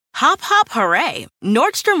Hop, hop, hooray!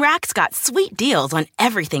 Nordstrom Rack's got sweet deals on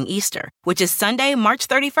everything Easter, which is Sunday, March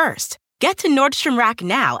 31st. Get to Nordstrom Rack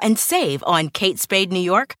now and save on Kate Spade New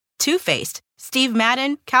York, Too Faced, Steve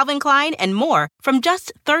Madden, Calvin Klein, and more from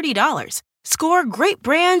just $30. Score great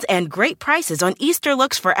brands and great prices on Easter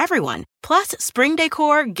looks for everyone, plus spring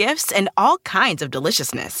decor, gifts, and all kinds of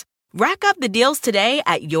deliciousness. Rack up the deals today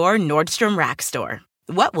at your Nordstrom Rack store.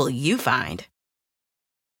 What will you find?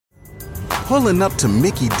 Pulling up to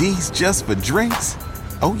Mickey D's just for drinks?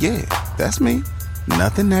 Oh yeah, that's me.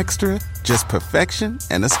 Nothing extra, just perfection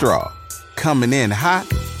and a straw. Coming in hot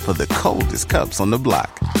for the coldest cups on the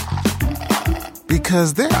block.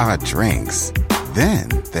 Because there are drinks. Then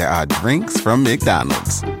there are drinks from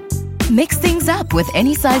McDonald's. Mix things up with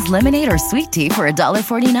any size lemonade or sweet tea for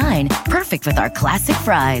 $1.49. Perfect with our classic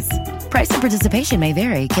fries. Price and participation may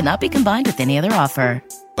vary. Cannot be combined with any other offer.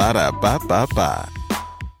 Ba-da-ba-ba-ba.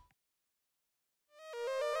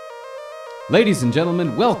 Ladies and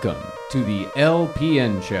gentlemen, welcome to the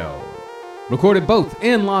LPN Show. Recorded both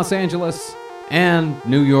in Los Angeles and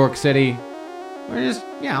New York City. We're just,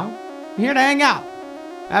 here to hang out.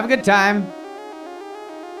 Have a good time.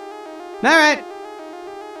 All right.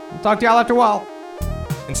 I'll talk to y'all after a while.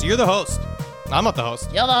 And so you're the host. I'm not the host.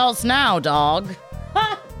 You're the host now, dog.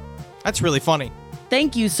 That's really funny.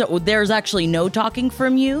 Thank you. So there's actually no talking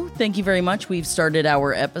from you. Thank you very much. We've started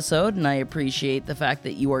our episode, and I appreciate the fact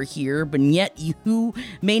that you are here, but yet you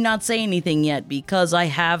may not say anything yet because I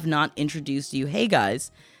have not introduced you. Hey, guys.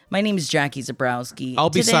 My name is Jackie Zabrowski. I'll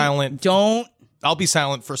be silent. I'll be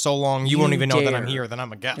silent for so long you won't even know that I'm here, that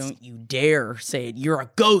I'm a guest. Don't you dare say it. You're a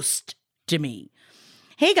ghost to me.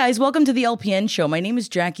 Hey, guys. Welcome to the LPN Show. My name is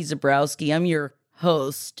Jackie Zabrowski. I'm your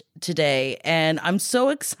host today, and I'm so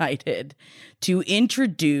excited to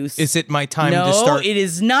introduce... Is it my time to start? No, it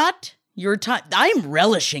is not your time. I'm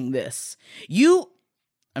relishing this.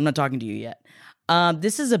 I'm not talking to you yet.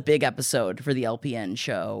 This is a big episode for the LPN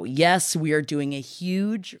Show. Yes, we are doing a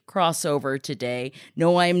huge crossover today.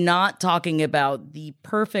 No, I'm not talking about the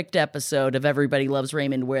perfect episode of Everybody Loves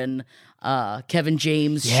Raymond when Kevin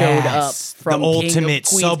James showed up from the ultimate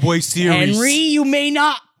Subway series. Henry, you may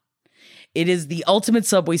not. It is the ultimate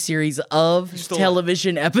Subway series of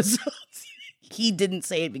television episodes. He didn't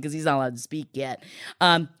say it because he's not allowed to speak yet.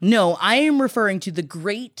 No, I am referring to the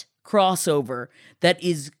great crossover that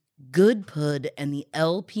is Good Pud and the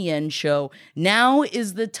LPN Show. Now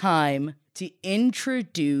is the time to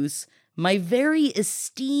introduce my very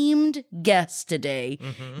esteemed guest today.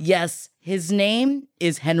 Mm-hmm. Yes, his name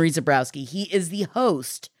is Henry Zabrowski. He is the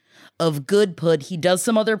host of Good Pud. He does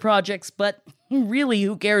some other projects, but really,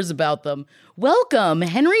 who cares about them? Welcome,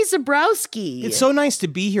 Henry Zabrowski. It's so nice to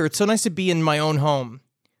be here. It's so nice to be in my own home,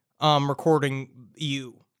 recording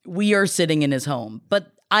you. We are sitting in his home,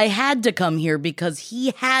 but I had to come here because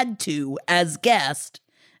he had to, as guest,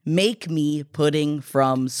 make me pudding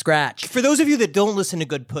from scratch. For those of you that don't listen to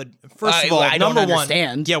Good Pud, first of all, I don't number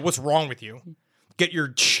understand. One, yeah, what's wrong with you? Get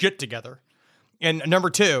your shit together. And number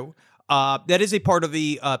two, that is a part of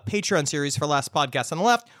the Patreon series for Last Podcast on the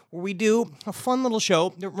Left, where we do a fun little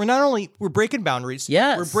show. We're breaking boundaries.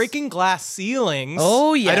 Yes. We're breaking glass ceilings.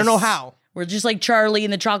 Oh, yes. I don't know how. We're just like Charlie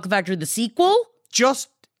and the Chocolate Factory, the sequel? Just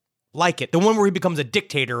like it. The one where he becomes a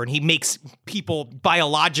dictator and he makes people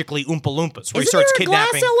biologically Oompa Loompas, where he starts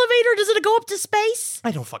kidnapping. Glass elevator? Does it go up to space?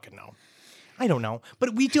 I don't fucking know. I don't know.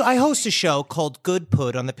 But we do. I host a show called Good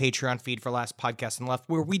Pud on the Patreon feed for Last Podcast on the Left,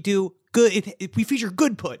 where we do we feature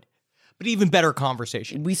Good Pud, but even better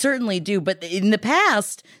conversation. We certainly do. But in the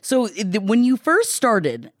past, when you first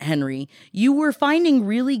started, Henry, you were finding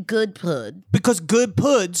really good pud. Because good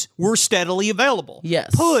puds were steadily available.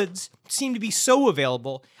 Yes. Puds seemed to be so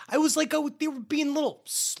available. I was like, they were being little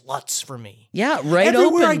sluts for me. Yeah, right.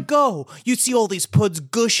 Everywhere open. I go, you see all these puds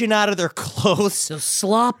gushing out of their clothes. Those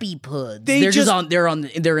sloppy puds. They're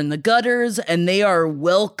in the gutters and they are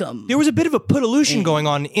welcome. There was a bit of a pudolution going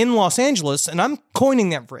on in Los Angeles, and I'm coining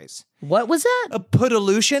that phrase. What was that? A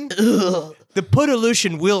pudolution? The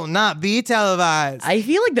pudolution will not be televised. I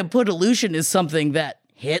feel like the pudolution is something that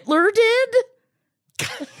Hitler did.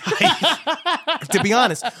 To be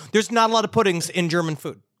honest, there's not a lot of puddings in German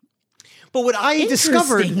food. But what I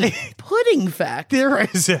discovered... pudding fact. There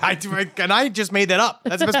is. And I just made that up.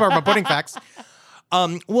 That's the best part of my pudding facts.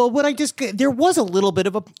 There was a little bit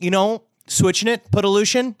of a, switching it,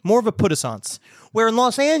 pudolution, more of a pudissance. Where in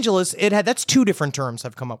Los Angeles, that's two different terms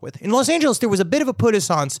I've come up with. In Los Angeles, there was a bit of a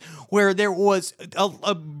pudissance where there was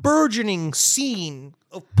a burgeoning scene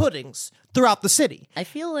of puddings throughout the city. I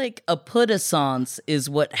feel like a puddessance is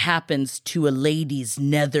what happens to a lady's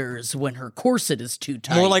nethers when her corset is too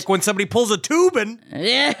tight. More like when somebody pulls a tubin.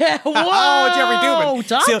 Yeah, whoa, Oh, Jeffrey Toobin.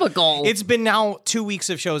 topical. So, it's been now 2 weeks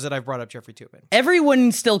of shows that I've brought up Jeffrey Toobin.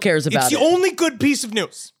 Everyone still cares about It's the it. only good piece of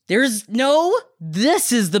news.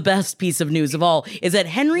 This is the best piece of news of all, is that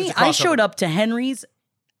Henry, It's a crossover. I showed up to Henry's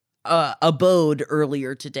abode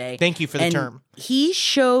earlier today. Thank you for the and term. He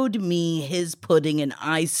showed me his pudding and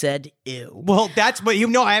I said, ew. Well, but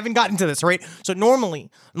I haven't gotten to this, right? So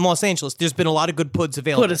normally in Los Angeles, there's been a lot of good puds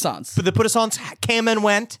available. Puddessants. But the puddessants came and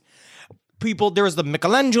went. There was the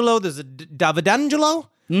Michelangelo, there's the Davidangelo.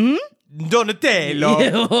 Mm-hmm.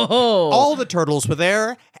 Donatello. All the turtles were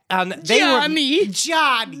there. And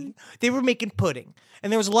Johnny. They were making pudding.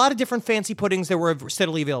 And there was a lot of different fancy puddings that were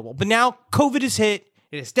steadily available. But now COVID has hit.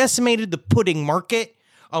 It has decimated the pudding market,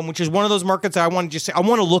 which is one of those markets that I want to just say, I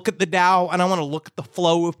want to look at the Dow and I want to look at the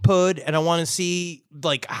flow of pud and I want to see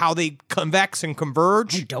like how they convex and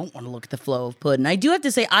converge. I don't want to look at the flow of Pud. And I do have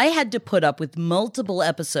to say, I had to put up with multiple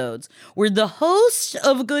episodes where the host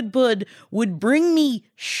of Good Pud would bring me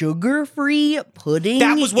sugar-free pudding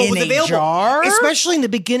That was what in was a available. jar. Especially in the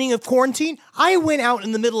beginning of quarantine. I went out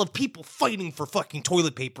in the middle of people fighting for fucking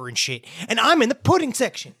toilet paper and shit. And I'm in the pudding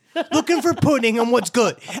section looking for pudding and what's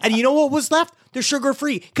good. And you know what was left? They're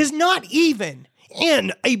sugar-free. Because not even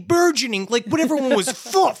in a burgeoning, like when everyone was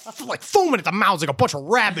like foaming at the mouths like a bunch of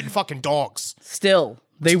rabid fucking dogs. Still,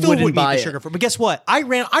 they Still wouldn't wouldn't buy eat the it. sugar-free. But guess what?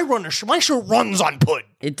 My show runs on pud.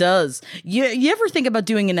 It does. You ever think about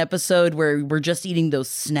doing an episode where we're just eating those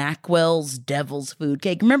Snackwell's Devil's Food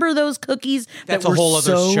Cake? Remember those cookies That's that a were whole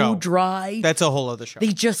other so show. dry? That's a whole other show. They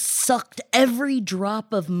just sucked every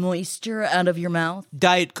drop of moisture out of your mouth.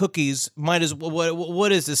 Diet cookies might as well.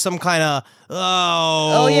 What is this? Some kind of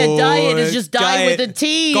Oh yeah, diet is just diet with a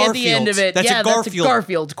T at the end of it. That's a Garfield. That's a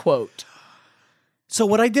Garfield quote. So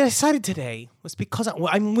what I decided today was because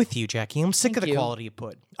I'm with you, Jackie. I'm sick of the you. quality of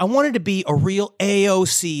pud. I wanted to be a real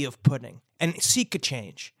AOC of pudding and seek a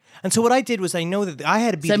change. And so what I did was I know that I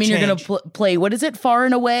had to be. Does that mean the you're change. going to play? What is it? Far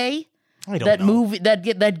and Away? I don't that know. movie,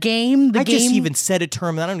 that game. I just even said a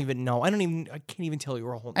term that I don't even know. I can't even tell you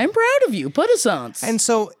a whole. I'm proud of you. Puddessants. And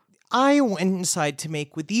so I went inside to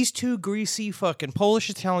make, with these two greasy fucking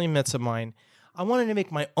Polish-Italian mitts of mine, I wanted to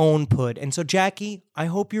make my own pud. And so, Jackie, I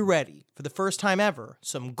hope you're ready for the first time ever,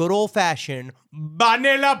 some good old-fashioned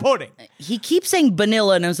vanilla pudding. He keeps saying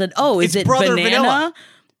vanilla, and I said, "Oh, is It's it Brother banana?" Vanilla.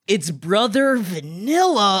 It's Brother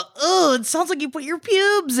Vanilla. Oh, it sounds like you put your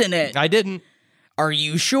pubes in it. I didn't. Are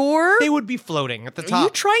you sure? They would be floating at the Are you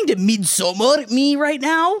top. trying to midsummer me right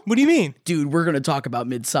now? What do you mean? Dude, we're going to talk about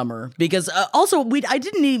Midsummer because also I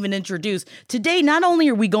didn't even introduce today. Not only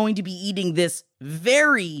are we going to be eating this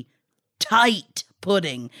very tight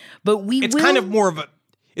pudding, but It's kind of more of a.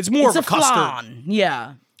 It's more it's of a custard. flan.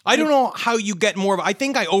 Yeah. I don't know how you get more of. I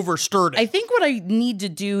think I overstirred it. I think what I need to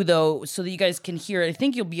do though, so that you guys can hear it, I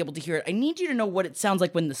think you'll be able to hear it. I need you to know what it sounds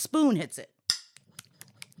like when the spoon hits it.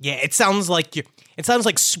 Yeah, it sounds like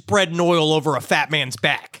spreading oil over a fat man's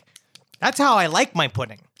back. That's how I like my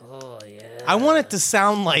pudding. Oh yeah. I want it to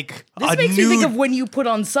sound like This a makes nude. me think of when you put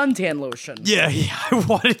on suntan lotion. Yeah. I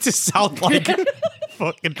want it to sound like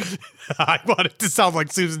fucking. I want it to sound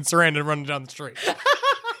like Susan Sarandon running down the street.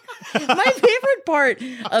 My favorite part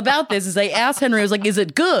about this is I asked Henry, I was like, "Is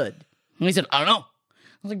it good?" And he said, "I don't know." I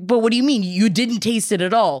was like, "But what do you mean? You didn't taste it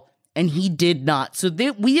at all?" And he did not. So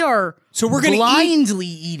we are we're gonna blindly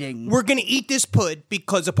eating. We're gonna eat this pud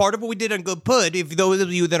because a part of what we did on Good Pud, if those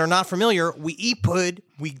of you that are not familiar, we eat pud,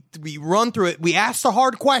 we run through it, we ask the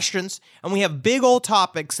hard questions, and we have big old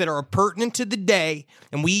topics that are pertinent to the day,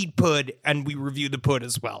 and we eat pud and we review the pud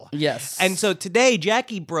as well. Yes. And so today,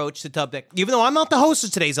 Jackie broached the topic, even though I'm not the host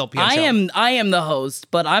of today's LPN show. I am the host,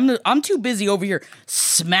 but I'm too busy over here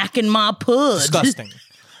smacking my pud. Disgusting.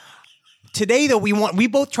 Today, though, we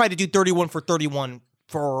both tried to do 31 for 31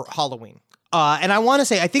 for Halloween. And I want to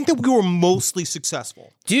say, I think that we were mostly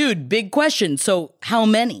successful. Dude, big question. So how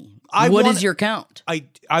many? What is your count?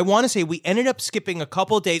 I want to say we ended up skipping a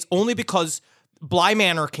couple of days only because Bly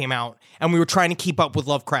Manor came out and we were trying to keep up with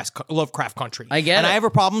Lovecraft Country. I get and it. I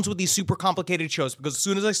have problems with these super complicated shows because as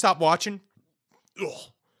soon as I stop watching,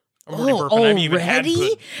 I'm already burping. I haven't even had already?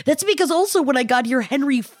 food. That's because also when I got here,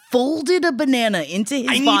 Henry folded a banana into his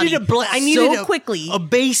body I needed so quickly. a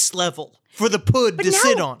base level for the pud to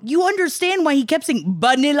sit on. You understand why he kept saying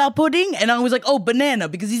vanilla pudding? And I was like, oh, banana,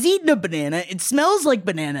 because he's eating a banana. It smells like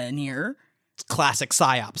banana in here. It's classic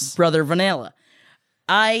psyops. Brother Vanilla.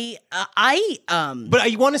 But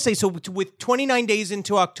I want to say, so with 29 days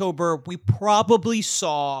into October, we probably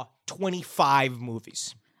saw 25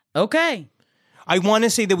 movies. Okay. I want to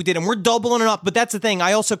say that we did, and we're doubling it up, but that's the thing.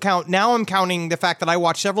 I'm counting the fact that I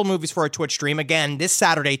watched several movies for our Twitch stream. Again, this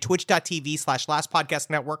Saturday, twitch.tv/Last Podcast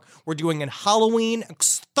Network. We're doing a Halloween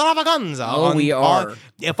extravaganza. We are.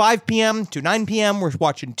 At 5 p.m. to 9 p.m., we're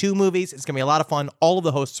watching 2 movies. It's going to be a lot of fun. All of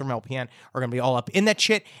the hosts from LPN are going to be all up in that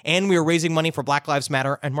shit, and we are raising money for Black Lives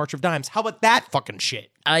Matter and March of Dimes. How about that fucking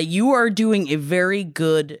shit? You are doing a very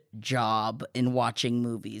good job in watching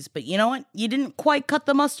movies, but you know what? You didn't quite cut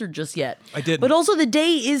the mustard just yet. I didn't. But also, the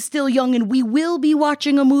day is still young, and we will be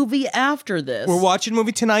watching a movie after this. We're watching a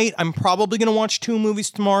movie tonight. I'm probably going to watch 2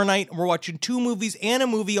 movies tomorrow night. We're watching 2 movies and a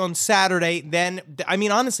movie on Saturday. Then, I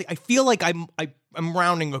mean, honestly, I feel like I'm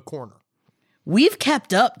rounding a corner. We've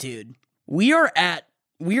kept up, dude. We are at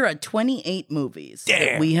 28 movies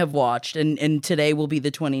that we have watched, and today will be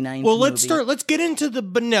the 29th. Well, let's get into the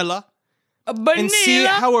vanilla. And see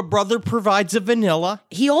how a brother provides a vanilla.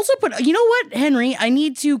 He also put, you know what, Henry? I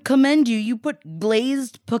need to commend you. You put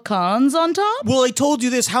glazed pecans on top? Well, I told you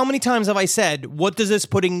this. How many times have I said, what does this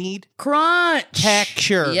pudding need? Crunch.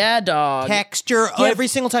 Texture. Yeah, dog. Texture. Yeah. Every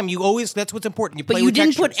single time. That's what's important. You play but you with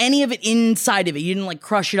didn't textures. put any of it inside of it. You didn't like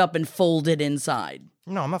crush it up and fold it inside.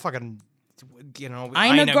 No, I'm not fucking,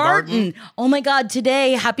 Ina Garten. Oh my God,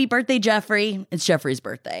 today, happy birthday, Jeffrey. It's Jeffrey's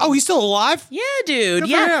birthday. Oh, he's still alive? Yeah, dude. Good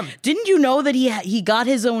for him. Didn't you know that he got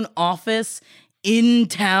his own office in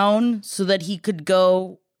town so that he could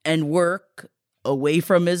go and work away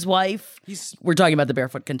from his wife? We're talking about the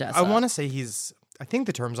Barefoot Contessa. I want to say I think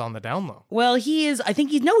the term's on the down low. Well, he's on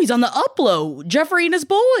the up low. Jeffrey and his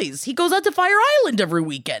boys. He goes out to Fire Island every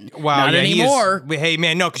weekend. Wow, Not anymore. Hey,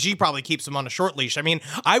 man, no, because she probably keeps him on a short leash. I mean,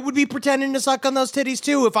 I would be pretending to suck on those titties,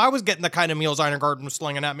 too, if I was getting the kind of meals Ina Garten was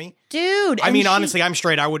slinging at me. Dude. I mean, honestly, I'm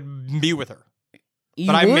straight. I would be with her.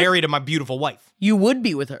 But I'm married to my beautiful wife. You would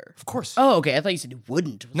be with her. Of course. Oh, okay. I thought you said you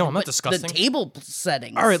wouldn't. No, I'm not disgusting. The table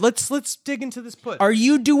settings. All right, let's dig into this put. Are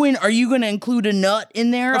you going to include a nut in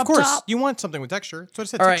there Of up course. top? You want something with texture. That's what I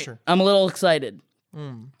said, All texture. right. I'm a little excited.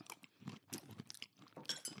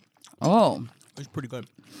 Oh. It's pretty good.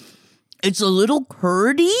 It's a little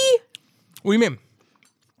curdy? What do you mean?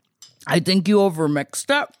 I think you overmixed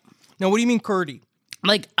it. Now, what do you mean curdy?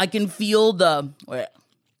 Like, I can feel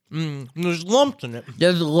There's lumps in it.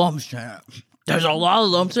 there's lumps in it. There's a lot of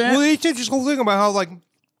lumps in it. Well, they said this whole thing about how, like,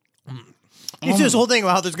 it's this whole thing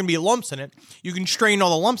about how there's going to be lumps in it. You can strain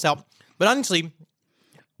all the lumps out. But honestly,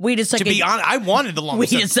 Wait a second. to be honest, I wanted the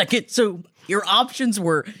lumps. Wait a second. So your options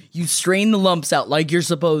were you strain the lumps out like you're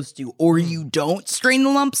supposed to, or you don't strain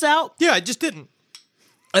the lumps out? Yeah, I just didn't.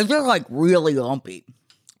 They're like really lumpy.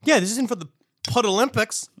 Yeah, this isn't for the Put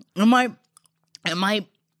Olympics. In my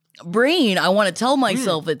brain, I want to tell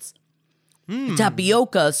myself it's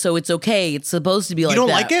tapioca, so it's okay. It's supposed to be like that. You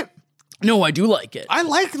don't like it? No, I do like it. I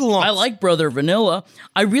like the lumps. I like Brother Vanilla.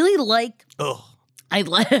 I really like. Ugh. I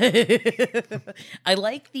like. I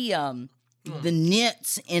like the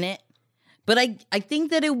nits in it, but I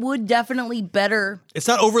think that it would definitely better. It's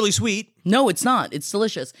not overly sweet. No, it's not. It's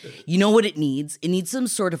delicious. You know what it needs? It needs some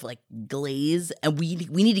sort of like glaze, and we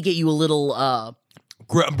need to get you a little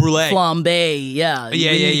Brulee. flambe. Yeah,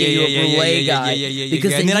 Yeah.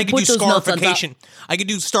 Because and then I could do put those nuts on top. scarification. I could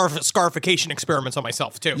do scarification experiments on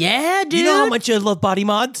myself too. Yeah, dude. You know how much I love body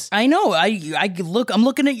mods? I know. I'm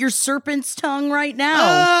looking at your serpent's tongue right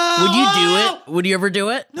now. Would you do it? Would you ever do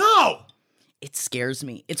it? No. It scares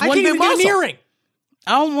me. It's I one can't big even get an muscle. earring.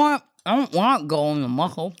 I don't want gold in the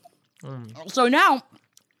muscle. So now,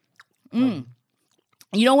 you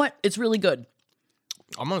know what? It's really good.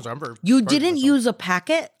 I'm honest, I'm very You proud of didn't myself. use a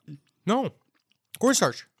packet? No.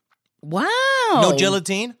 Cornstarch. Wow. No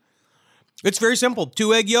gelatine. It's very simple.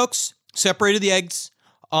 2 egg yolks. Separated the eggs.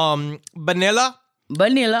 Vanilla.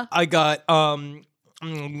 Vanilla. I got whole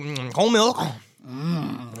milk.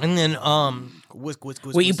 And then whisk.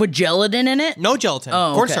 Wait, you put gelatin in it? No gelatin. Oh,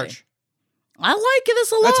 okay. Cornstarch. I like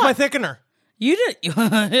this a lot. That's my thickener. You did?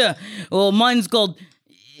 Yeah. Well, mine's called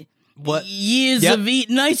What? Years Yep. of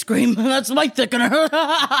Eating Ice Cream. That's my thickener.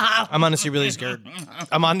 I'm honestly really scared.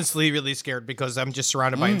 I'm honestly really scared because I'm just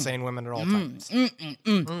surrounded by insane women at all times. What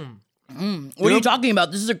are you talking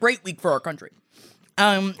about? This is a great week for our country.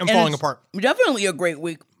 I'm falling apart. Definitely a great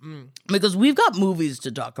week because we've got movies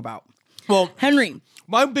to talk about. Well, Henry,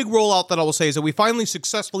 my big rollout that I will say is that we finally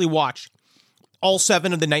successfully watched all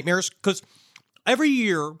 7 of the Nightmares because every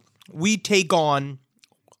year we take on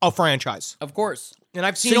a franchise. of course. And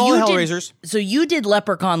I've seen all the Hellraisers. So you did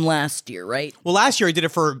Leprechaun last year, right? Well, last year I did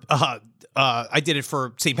it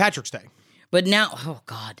for St. Patrick's Day. But now, oh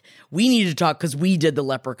God, we need to talk because we did the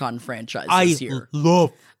Leprechaun franchise this year.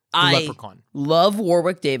 love I Leprechaun. love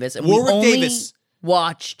Warwick Davis, and Warwick we only Davis.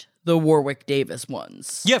 watched the Warwick Davis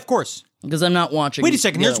ones. Yeah, of course. Because I'm not watching. Wait a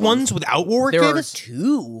second. the There's other ones without Warwick There Davis? are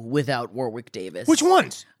 2 without Warwick Davis. Which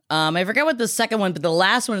ones? I forget what the second one, but the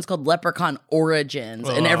last one is called Leprechaun Origins,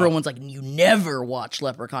 and everyone's like, "You never watch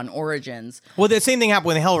Leprechaun Origins." Well, the same thing happened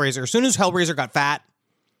with Hellraiser. As soon as Hellraiser got fat,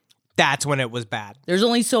 that's when it was bad. There's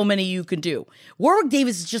only so many you can do. Warwick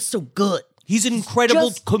Davis is just so good. He's an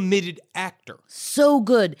incredible, committed actor. So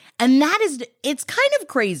good. And it's kind of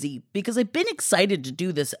crazy because I've been excited to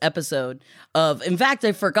do this episode of, in fact,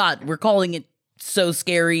 I forgot, we're calling it So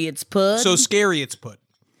Scary It's Put. So scary it's put.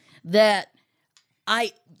 That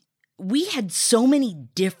we had so many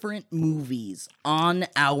different movies on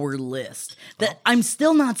our list that I'm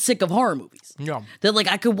still not sick of horror movies. Yeah. That like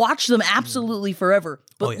I could watch them absolutely forever.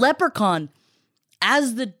 But Leprechaun,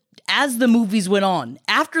 as the movies went on,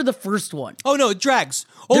 after the first one. Oh, no, it drags.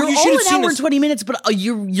 Oh, They're you all should an have seen hour this. and 20 minutes, but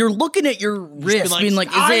you're looking at your wrist, being like,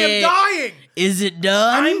 I am dying. Is it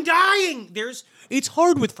done? I'm dying. It's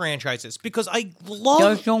hard with franchises because I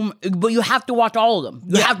love. But you have to watch all of them.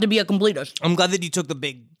 You have to be a completist. I'm glad that you took the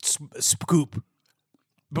big scoop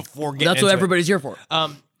before getting That's into what it. everybody's here for.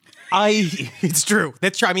 It's true.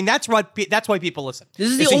 That's true. I mean, that's why people listen.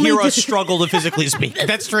 This is it's the to only hear us struggle to physically speak.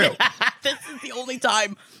 That's true. This is the only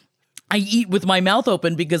time I eat with my mouth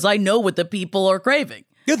open because I know what the people are craving.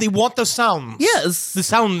 Yeah, they want the sounds. Yes. The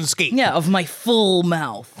soundscape. Yeah, of my full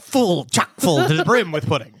mouth. Full, chock full to the brim with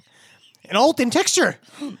pudding. And all in texture.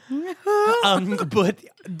 But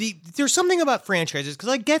there's something about franchises, because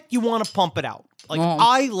I get you want to pump it out. Like,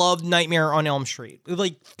 I loved Nightmare on Elm Street.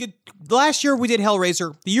 Like, last year we did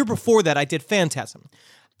Hellraiser. The year before that, I did Phantasm.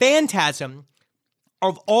 Phantasm,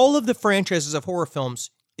 of all of the franchises of horror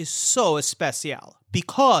films, is so especial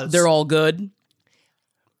because They're all good.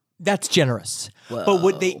 that's generous. Whoa. But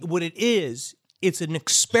what it is, it's an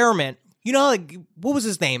experiment. You know, like, what was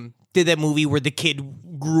his name? Did that movie where the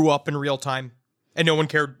kid grew up in real time and no one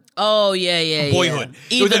cared? Oh, yeah. Boyhood.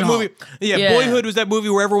 Yeah. It was that Ethan movie. Hawke. Yeah, Boyhood was that movie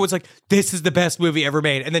where everyone was like, this is the best movie ever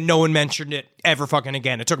made. And then no one mentioned it ever fucking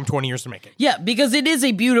again. It took them 20 years to make it. Yeah, because it is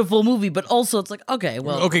a beautiful movie, but also it's like, okay,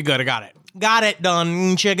 well. Okay, good. I got it. Got it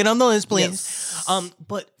done. Check it on the list, please. Yes.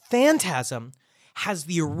 But Phantasm has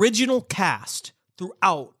the original cast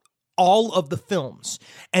throughout all of the films.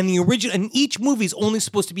 And each movie is only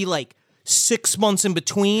supposed to be like 6 months in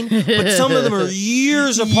between, but some of them are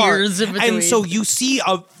years apart. Years in between. And so you see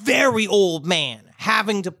a very old man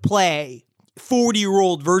having to play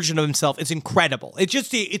 40-year-old version of himself. It's incredible.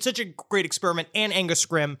 It's such a great experiment. And Angus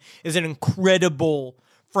Scrimm is an incredible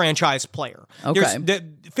franchise player. Okay.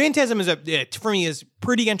 Phantasm for me is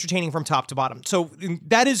pretty entertaining from top to bottom. So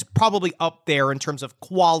that is probably up there in terms of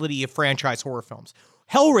quality of franchise horror films.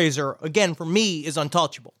 Hellraiser, again, for me, is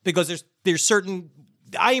untouchable because there's certain.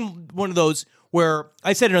 I'm one of those where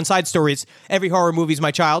I said it on Side Stories. Every horror movie is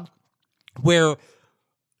my child. Where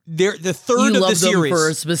they're the third of the series You love them for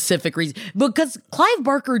a specific reason. Because Clive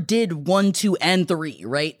Barker did 1, 2, and 3,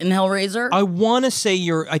 right? In Hellraiser? I want to say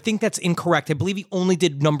I think that's incorrect. I believe he only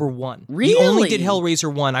did number 1. Really? He only did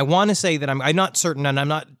Hellraiser 1. I want to say that I'm not certain, and I'm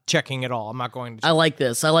not checking at all. I'm not going to. I like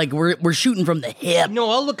this. We're shooting from the hip.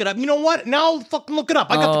 No, I'll look it up. You know what? Now I'll fucking look it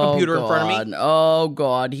up. I got the computer in front of me. Oh,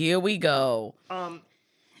 God. Here we go.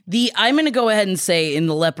 I'm going to go ahead and say in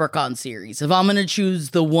the Leprechaun series, if I'm going to choose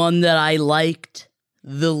the one that I liked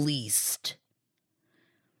the least,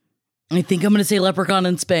 I think I'm going to say Leprechaun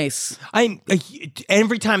in Space.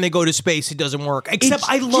 Every time they go to space, it doesn't work. Except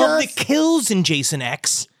I love the kills in Jason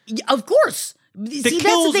X. Of course. The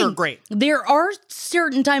kills are great. There are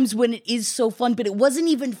certain times when it is so fun, but it wasn't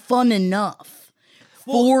even fun enough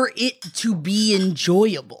for it to be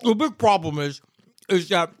enjoyable. The big problem is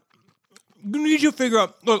that you need to figure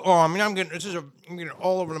out. Look, I'm getting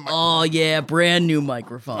all over the mic. Oh yeah, brand new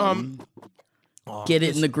microphone. Get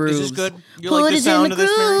it in the grooves. Is this good? You Put like the it sound in of the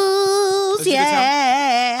this, Mary? grooves, Is it a good sound?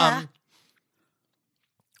 yeah.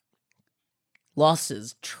 Lost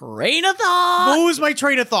his train of thought. What was my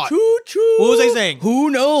train of thought? Choo-choo. What was I saying? Who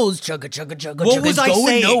knows? Chugga, chugga, chugga, What chugga. was I going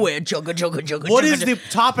saying? nowhere. Chugga, chugga, chugga, What chugga, is the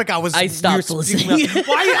topic I was? I stopped you were listening. speaking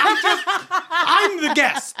about? I'm the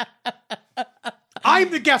guest.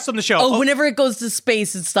 I'm the guest on the show. Oh, whenever it goes to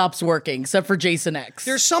space, it stops working, except for Jason X.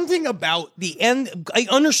 There's something about the end. I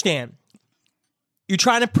understand. You're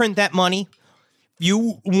trying to print that money.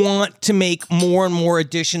 You want to make more and more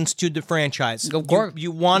additions to the franchise. Of course.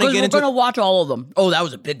 You want to get into. We're going to watch all of them. Oh, that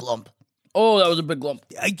was a big lump. Oh, that was a big lump.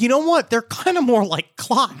 You know what? They're kind of more like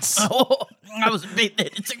clots. Oh, that was a big.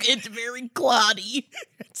 It's very cloddy.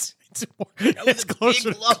 It's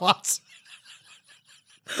closer to clots.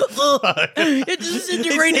 It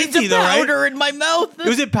disintegrated tasty into though, right? powder in my mouth.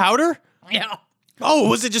 Was it powder? Yeah. Oh,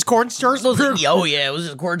 was it just cornstarch? Oh yeah, it was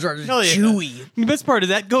just cornstarch. It was chewy. The best part of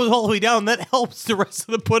that goes all the way down. That helps the rest of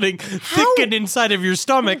the pudding thicken inside of your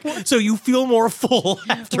stomach so you feel more full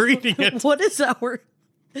after eating it. What's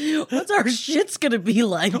our shits gonna be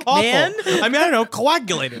like, Awful. man? I mean, I don't know,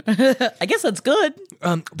 coagulated. I guess that's good.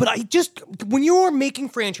 But when you are making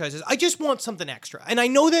franchises, I just want something extra. And I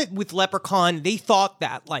know that with Leprechaun, they thought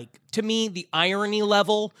that, like, to me, the irony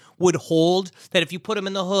level would hold, that if you put him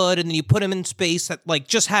in the hood and then you put him in space, that, like,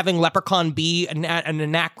 just having Leprechaun be an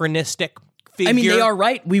anachronistic figure. I mean, they are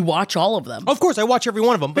right. We watch all of them. Of course, I watch every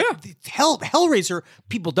one of them. But Hellraiser,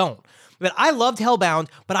 people don't. But I loved Hellbound,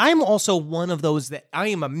 but I'm also one of those that I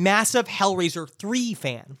am a massive Hellraiser 3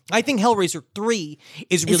 fan. I think Hellraiser 3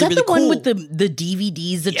 is really, really cool. Is that the one with the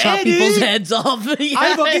DVDs that chop people's heads off? Yeah.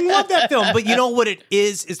 I fucking love that film. But you know what it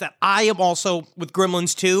is that I am also, with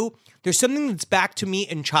Gremlins 2, there's something that's back to me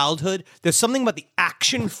in childhood. There's something about the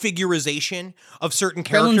action figurization of certain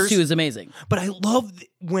characters. Gremlins 2 is amazing. But I love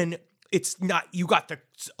when it's not, you got the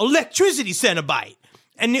electricity Cenobite.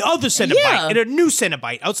 And the other Cenobite, and a new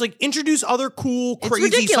Cenobite. I was like, introduce other cool,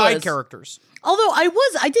 crazy side characters. Although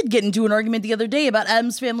I did get into an argument the other day about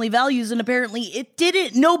Addams Family Values, and apparently it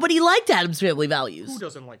didn't. Nobody liked Addams Family Values. Who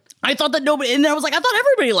doesn't like that? I thought that nobody, and I was like, I thought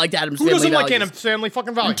everybody liked Addams Family Values. Who doesn't like Addams Family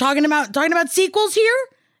fucking Values? I'm talking about sequels here?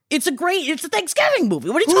 It's a Thanksgiving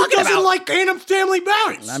movie. What are you talking about? Who doesn't like Addams Family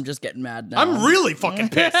Values? I'm just getting mad now. I'm really fucking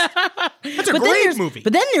pissed. That's a great movie.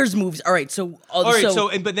 But then there's movies. All right, so...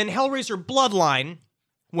 but then Hellraiser Bloodline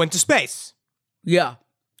went to space. Yeah.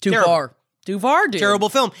 Too far, dude. Terrible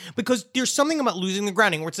film. Because there's something about losing the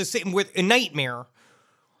grounding where it's the same with a Nightmare.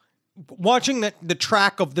 Watching the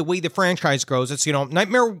track of the way the franchise grows, it's,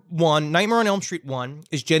 Nightmare on Elm Street 1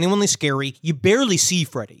 is genuinely scary. You barely see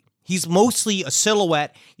Freddy. He's mostly a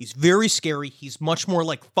silhouette. He's very scary. He's much more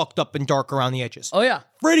like fucked up and dark around the edges. Oh, yeah.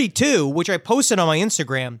 Freddy 2, which I posted on my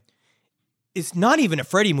Instagram, it's not even a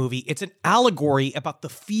Freddy movie. It's an allegory about the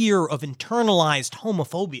fear of internalized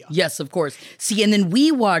homophobia. Yes, of course. See, and then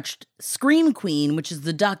we watched Scream Queen, which is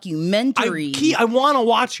the documentary. I want to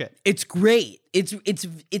watch it. It's great.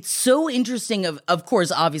 It's so interesting. Of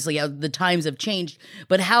course, obviously, how the times have changed,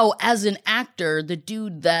 but how as an actor, the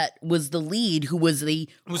dude that was the lead, who was the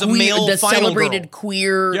celebrated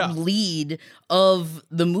queer lead of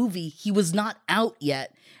the movie, he was not out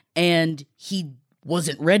yet, and he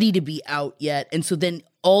wasn't ready to be out yet. And so then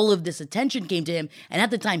all of this attention came to him. And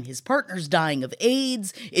at the time, his partner's dying of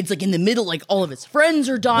AIDS. It's like in the middle, like all of his friends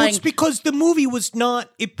are dying. Well, it's because the movie was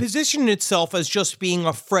not, it positioned itself as just being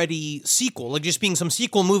a Freddy sequel, like just being some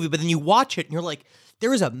sequel movie. But then you watch it and you're like,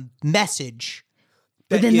 there is a message.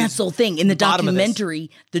 But then that's the whole thing. In the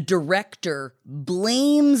documentary, the director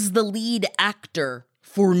blames the lead actor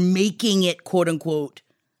for making it, quote unquote,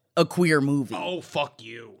 a queer movie. Oh, fuck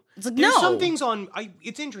you. It's like, There's some things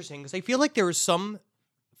it's interesting because I feel like there are some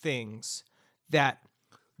things that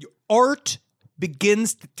your art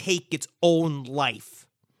begins to take its own life.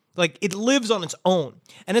 Like, it lives on its own.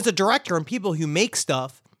 And as a director and people who make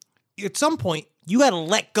stuff, at some point, you got to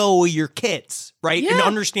let go of your kids, right? Yeah. And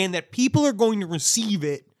understand that people are going to receive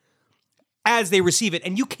it as they receive it.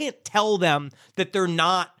 And you can't tell them that they're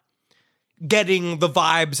not getting the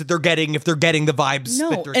vibes that they're getting if they're getting the vibes that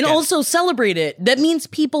they're getting. And also celebrate it. That means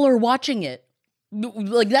people are watching it.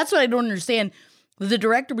 Like, that's what I don't understand. The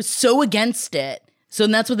director was so against it. So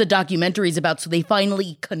that's what the documentary is about. So they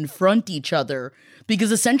finally confront each other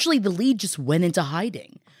because essentially the lead just went into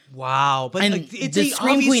hiding. Wow. But and like, it's the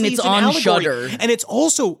Scream Queen, it's on Shudder. And it's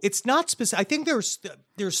also, it's not specific. I think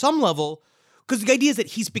there's some level, because the idea is that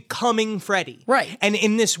he's becoming Freddy. Right. And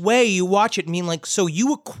in this way, you watch it and mean like, so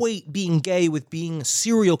you equate being gay with being a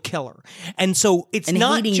serial killer. And so it's and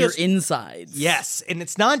not hating just your insides. Yes. And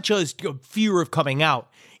it's not just fear of coming out.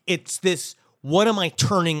 It's this, what am I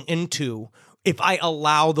turning into if I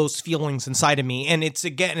allow those feelings inside of me? And it's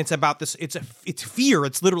about this, it's fear.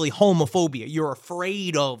 It's literally homophobia. You're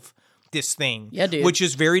afraid of this thing. Yeah, dude. Which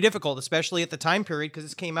is very difficult, especially at the time period, because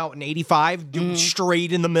this came out in 85,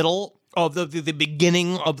 straight in the middle of the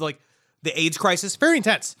beginning of like the AIDS crisis. Very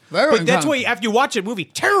intense. But that's why after you watch a movie,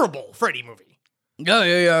 terrible Freddy movie.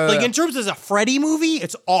 Yeah. Like in terms of a Freddy movie,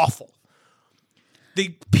 it's awful. The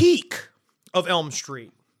peak of Elm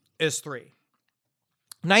Street is 3.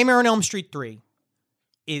 Nightmare on Elm Street 3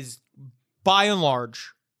 is by and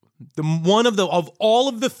large of all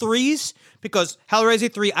of the 3s, because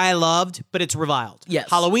Hellraiser 3 I loved, but it's reviled. Yes.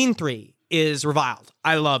 Halloween 3 is reviled.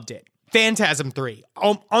 I loved it. Phantasm 3,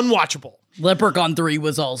 unwatchable. Leprechaun 3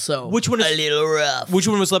 was also Which one is a little rough. Which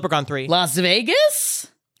one was Leprechaun 3? Las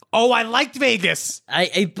Vegas? Oh, I liked Vegas.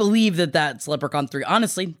 I believe that's Leprechaun 3.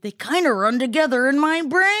 Honestly, they kind of run together in my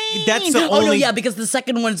brain. That's the Oh, no, only- yeah, because the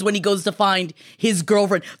second one is when he goes to find his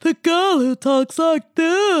girlfriend, the girl who talks like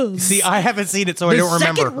this. See, I haven't seen it, so I don't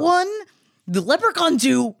remember. The second one, the Leprechaun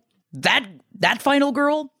 2, that final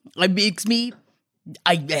girl, it makes me...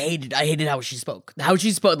 I hated how she spoke.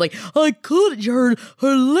 Like, I couldn't, her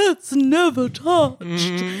lips never touched.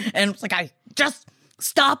 Mm-hmm. And it's like, I just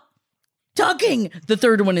stop talking. The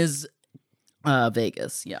third one is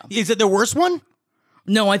Vegas, yeah. Is it the worst one?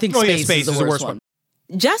 No, I think Oh, yeah, Space, Space is the worst one.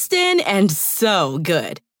 Just in and so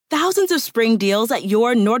good. Thousands of spring deals at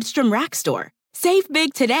your Nordstrom Rack store. Save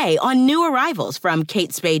big today on new arrivals from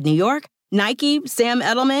Kate Spade New York, Nike, Sam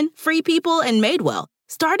Edelman, Free People, and Madewell,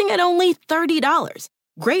 starting at only $30.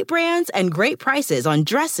 Great brands and great prices on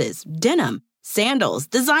dresses, denim, sandals,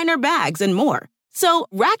 designer bags, and more. So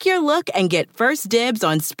rack your look and get first dibs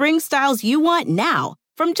on spring styles you want now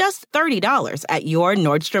from just $30 at your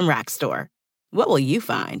Nordstrom Rack store. What will you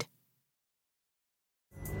find?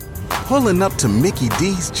 Pulling up to Mickey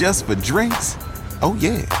D's just for drinks? Oh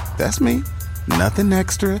yeah, that's me. Nothing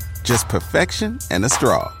extra, just perfection and a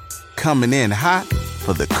straw. Coming in hot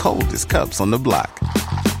for the coldest cups on the block.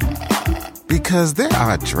 Because there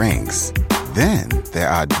are drinks. Then there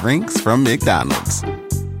are drinks from McDonald's.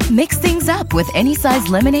 Mix things up with any size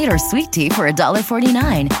lemonade or sweet tea for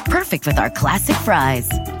 $1.49. Perfect with our classic fries.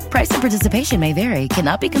 Price and participation may vary.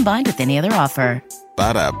 Cannot be combined with any other offer.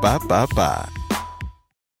 Ba-da-ba-ba-ba.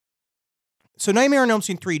 So Nightmare on Elm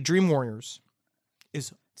Street 3 Dream Warriors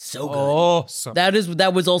is So good. awesome.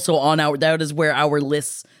 That was also on that is where our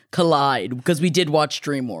lists collide, because we did watch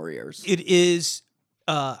Dream Warriors. It is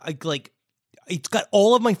it's got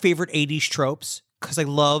all of my favorite 80s tropes, because I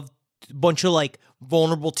love a bunch of like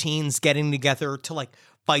vulnerable teens getting together to like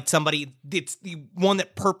fight somebody. It's the one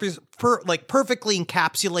that perfectly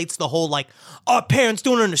encapsulates the whole like, our parents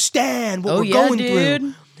don't understand what we're going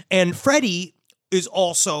through. And Freddy is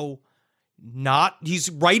also he's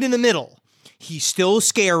right in the middle. He's still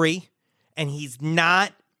scary, and he's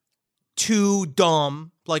not too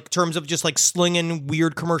dumb, like in terms of just like slinging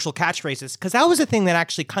weird commercial catchphrases. Because that was the thing that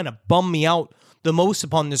actually kind of bummed me out the most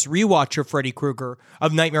upon this rewatch of Freddy Krueger,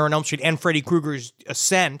 of Nightmare on Elm Street and Freddy Krueger's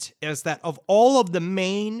Ascent, is that of all of the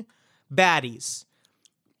main baddies,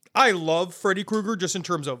 I love Freddy Krueger just in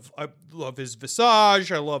terms of, I love his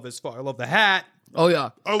visage, I love the hat. Oh yeah,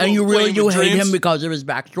 I love and you really playing do with hate dreams. him because of his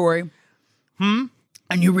backstory.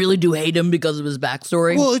 And you really do hate him because of his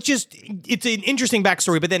backstory. Well, it's an interesting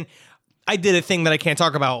backstory, but then I did a thing that I can't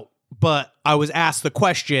talk about, but I was asked the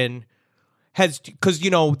question, because,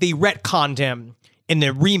 they retconned him in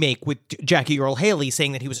the remake with Jackie Earl Haley,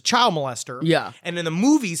 saying that he was a child molester. Yeah. And in the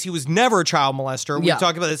movies, he was never a child molester. We've Yeah.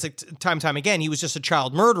 talked about this like, time and time again. He was just a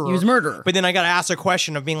child murderer. He was a murderer. But then I got asked a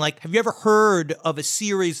question of being like, have you ever heard of a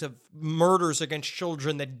series of murders against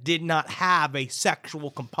children that did not have a sexual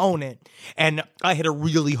component? And I had a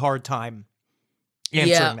really hard time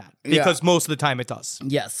answering that, because most of the time it does.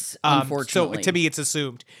 Yes, So unfortunately. to me, it's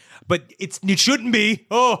assumed. But it shouldn't be.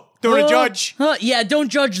 Oh, don't judge. Yeah, don't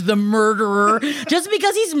judge the murderer. Just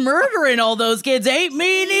because he's murdering all those kids ain't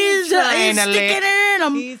mean he's sticking it in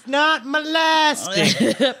them. He's not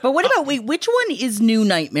molesting. But what about, which one is New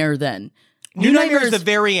Nightmare then? New Nightmare is the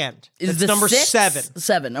very end. Is It's the number 6? 7.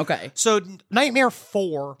 7, okay. So Nightmare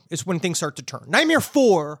 4 is when things start to turn. Nightmare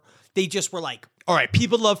 4, they just were like, all right,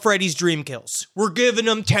 people love Freddy's dream kills. We're giving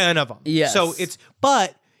them 10 of them. Yes. So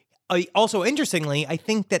but also interestingly, I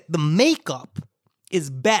think that the makeup is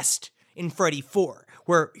best in Freddy 4,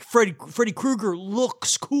 where Freddy Krueger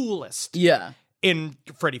looks coolest Yeah. in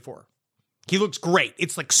Freddy 4. He looks great.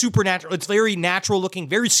 It's like supernatural. It's very natural looking,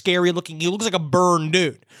 very scary looking. He looks like a burned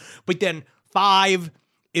dude. But then 5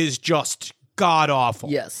 is just god awful.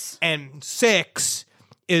 Yes. And 6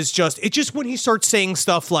 is just when he starts saying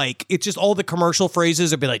stuff like, it's just all the commercial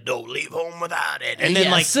phrases would be like, don't leave home without it. And then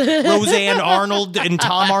Yes. like Roseanne Arnold and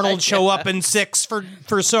Tom Arnold show up in 6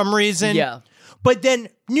 for some reason. Yeah. But then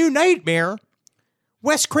New Nightmare,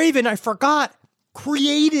 Wes Craven, I forgot,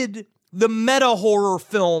 created the meta horror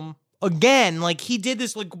film again. Like he did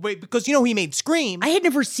this because he made Scream. I had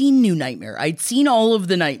never seen New Nightmare. I'd seen all of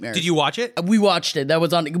the Nightmares. Did you watch it? We watched it. That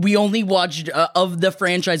was on. We only watched of the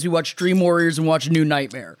franchise. We watched Dream Warriors and watched New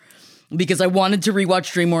Nightmare because I wanted to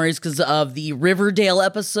rewatch Dream Warriors because of the Riverdale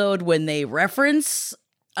episode when they reference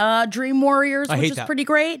Dream Warriors, I which hate is that. pretty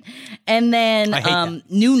great. And then I hate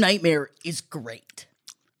that. New Nightmare is great.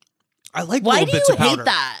 I like Why little do bits you of powder. hate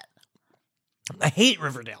that? I hate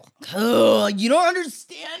Riverdale. Ugh, you don't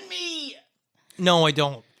understand me. No, I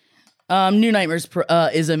don't. New Nightmares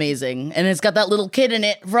is amazing, and it's got that little kid in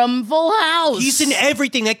it from Full House. He's in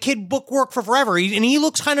everything. That kid book worked for forever, and he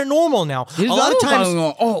looks kind of normal now. A lot of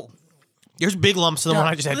times, there's big lumps in the one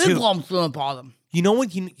I just had too. Big lumps on the bottom. You know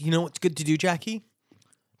what? You know what's good to do, Jackie?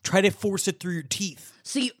 Try to force it through your teeth.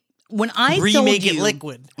 See, when I remake told you it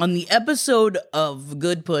liquid on the episode of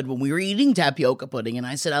Good Pud when we were eating tapioca pudding, and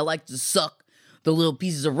I said I like to suck the little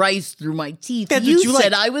pieces of rice through my teeth. That's you what you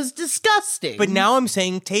said like. I was disgusting. But now I'm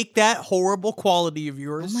saying take that horrible quality of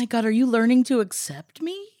yours. Oh my God, are you learning to accept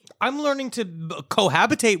me? I'm learning to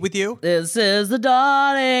cohabitate with you. This is the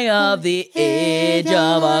dawning of the age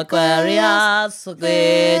of Aquarius.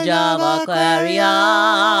 Age of Aquarius.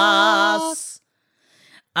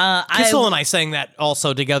 Kissel and I sang that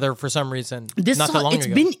also together for some reason. This not song, that long it's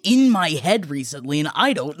ago. been in my head recently, and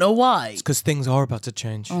I don't know why. Because things are about to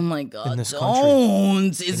change. Oh my God! In this country. Don't.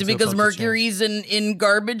 Is Things it are because about to Mercury's in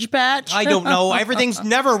garbage patch? I don't know. Everything's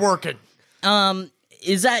never working.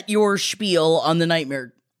 Is that your spiel on the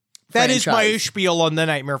Nightmare? That is my franchise? spiel on the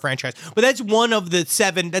Nightmare franchise. But that's one of the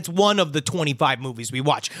 7. That's one of the 25 movies we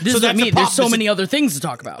watch. This is what I mean. There's so many other things to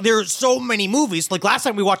talk about. There's so many movies. Like last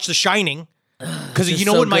time we watched The Shining. Because you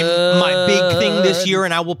know so what my big thing this year,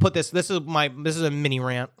 and I will put this. This is a mini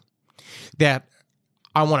rant that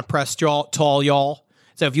I want to press to all y'all.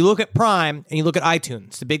 So if you look at Prime and you look at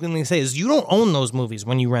iTunes, the big thing they say is you don't own those movies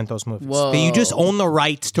when you rent those movies. Whoa. You just own the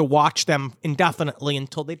rights to watch them indefinitely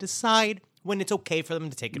until they decide when it's okay for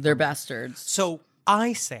them to take it. They're from you. bastards. So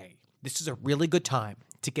I say this is a really good time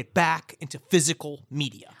to get back into physical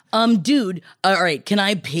media. Dude, all right, can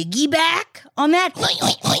I piggyback on that?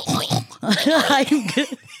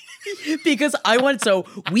 Because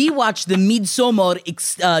we watched the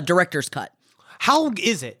Midsommar director's cut. How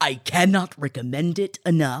is it? I cannot recommend it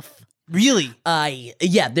enough. Really?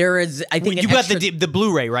 There is, I think, you got the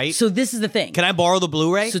Blu-ray, right? So this is the thing. Can I borrow the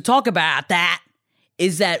Blu-ray? So talk about that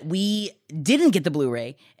is that we didn't get the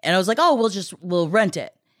Blu-ray, and I was like, oh, we'll rent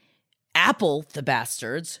it. Apple, the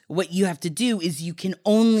bastards, what you have to do is you can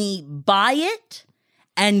only buy it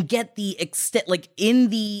and get the like in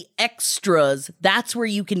the extras, that's where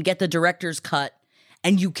you can get the director's cut,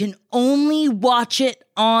 and you can only watch it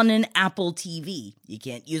on an Apple TV. You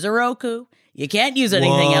can't use a Roku. You can't use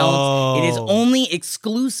anything else. It is only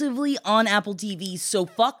exclusively on Apple TV, so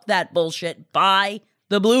fuck that bullshit. Buy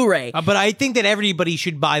the Blu-ray. But I think that everybody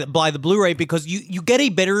should buy the Blu-ray because you get a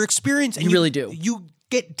better experience. And You really do. You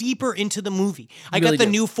get deeper into the movie. I really got the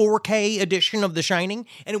do. new 4K edition of The Shining,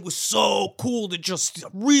 and it was so cool to just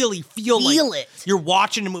really feel it. You're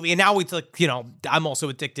watching a movie. And now it's like, I'm also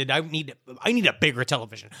addicted. I need a bigger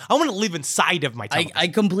television. I want to live inside of my television. I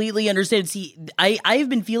completely understand. See, I've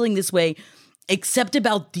been feeling this way, except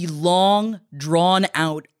about the long,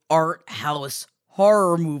 drawn-out art house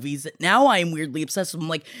horror movies that now I'm weirdly obsessed with. I'm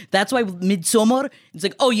like, that's why Midsommar, it's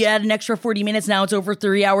like, oh, you add an extra 40 minutes, now it's over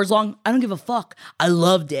 3 hours long. I don't give a fuck. I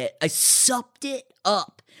loved it. I supped it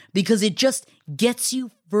up because it just gets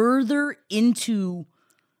you further into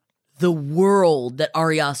the world that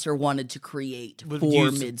Ari Aster wanted to create for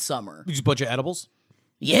Midsommar. Use a bunch of edibles?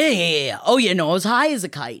 Yeah. Oh, yeah, no, I was high as a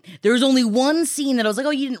kite. There was only one scene that I was like,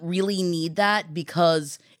 oh, you didn't really need that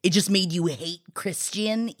because it just made you hate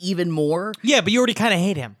Christian even more. Yeah, but you already kind of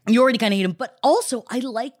hate him. You already kind of hate him. But also, I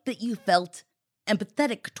like that you felt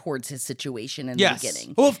empathetic towards his situation in the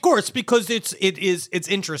beginning. Well, of course, because it's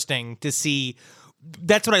interesting to see.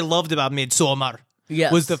 That's what I loved about Midsommar.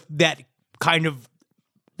 Yes. Was that kind of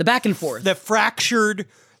the back and forth. The fractured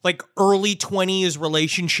like early 20s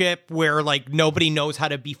relationship where like nobody knows how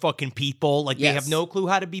to be fucking people. Like they have no clue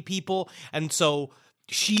how to be people. And so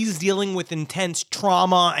she's dealing with intense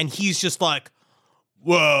trauma and he's just like,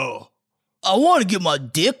 whoa. I want to get my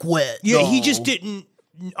dick wet. Yeah, though. he just didn't,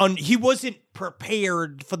 he wasn't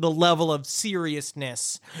prepared for the level of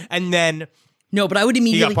seriousness. And then no, but I would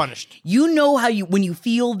immediately. He got punished. You know how when you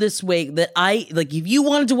feel this way that if you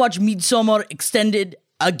wanted to watch Midsommar extended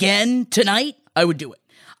again tonight, I would do it.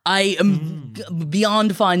 I am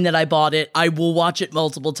beyond fine that I bought it. I will watch it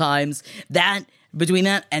multiple times. Between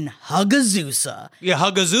that and Hagazusa. Yeah,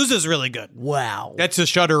 Hagazusa's really good. Wow. That's a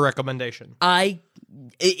Shudder recommendation. I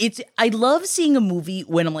love seeing a movie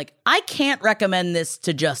when I'm like, I can't recommend this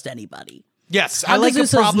to just anybody. Yes, I like a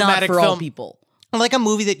Hagazusa's problematic not for film. all people. I like a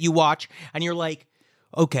movie that you watch and you're like,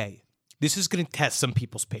 okay, this is going to test some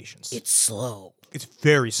people's patience. It's slow. It's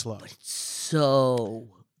very slow. But it's so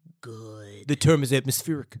good. The term is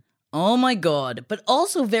atmospheric. Oh my God. But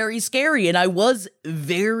also very scary. And I was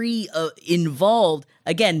very involved.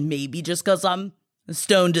 Again, maybe just because I'm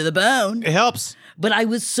stoned to the bone. It helps. But I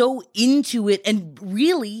was so into it. And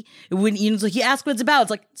really, when it's like you ask what it's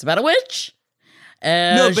about a witch.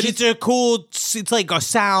 No, but it's a cool, it's like a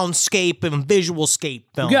soundscape and visual scape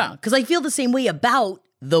film. Yeah, because I feel the same way about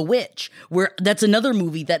The Witch, where that's another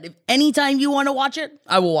movie that if anytime you want to watch it,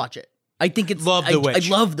 I will watch it. I think it's Love The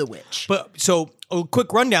Witch. I love The Witch. But so a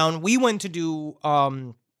quick rundown. We went to do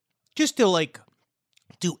just to like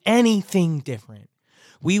do anything different.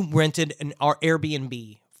 We rented our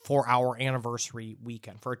Airbnb for our anniversary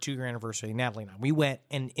weekend, for our 2-year anniversary. Natalie and I. We went,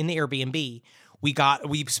 and in the Airbnb,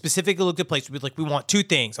 we specifically looked at places. We want 2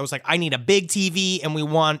 things. I was like, I need a big TV and we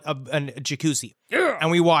want a jacuzzi. Yeah.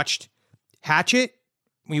 And we watched Hatchet,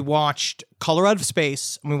 we watched Color Out of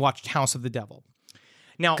Space, and we watched House of the Devil.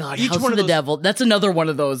 Now, God, each House one of of the Devil. That's another one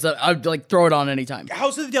of those that I'd like throw it on anytime.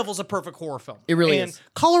 House of the Devil is a perfect horror film. It really and is.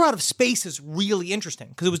 Color Out of Space is really interesting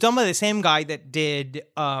because it was done by the same guy that did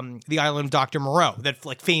The Island of Dr. Moreau, that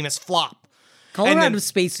like famous flop. Color Out of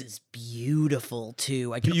Space is beautiful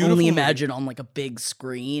too. I can only imagine on like a big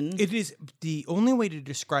screen. It is the only way to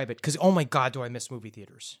describe it because oh my God, do I miss movie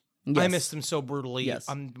theaters? Yes. I miss them so brutally. Yes.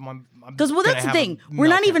 Because that's the thing. We're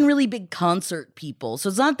not even really big concert people. So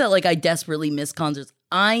it's not that like I desperately miss concerts.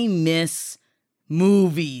 I miss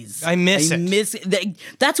movies. I miss it.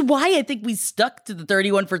 That's why I think we stuck to the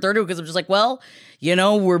 31 for 30 because I'm just like, well, you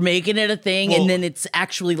know, we're making it a thing. And then it's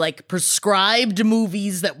actually like prescribed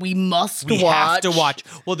movies that we must watch. We have to watch.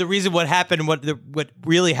 Well, the reason what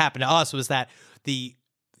really happened to us was that the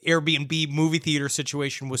Airbnb movie theater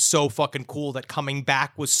situation was so fucking cool that coming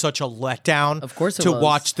back was such a letdown. Of course it to was.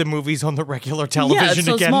 watch the movies on the regular television yeah, it's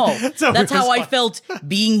so again. small. So that's how I fun. felt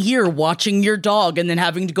being here watching your dog and then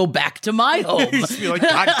having to go back to my home. You're like,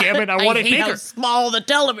 God damn it, I want it hate how bigger. small the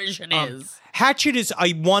television is. Hatchet is,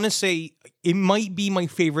 I want to say, it might be my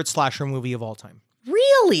favorite slasher movie of all time.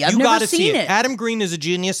 Really? I've You never gotta seen see it. Adam Green is a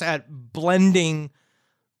genius at blending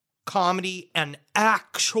comedy and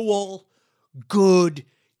actual good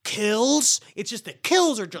kills. It's just the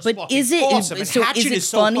kills are just But fucking is it- awesome. is- And so Hatchet is it is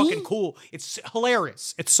so funny? fucking cool. It's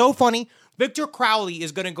hilarious. It's so funny. Victor Crowley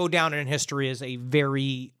is going to go down in history as a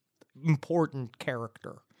very important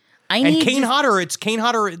character. And Kane Hodder, it's Kane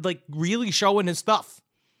Hodder like really showing his stuff.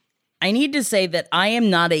 I need to say that I am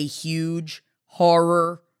not a huge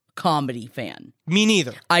horror comedy fan. Me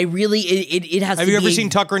neither. I really, it has Have to you ever be- seen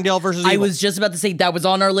Tucker and Dale versus I Evil? was just about to say that was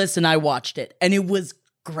on our list and I watched it and it was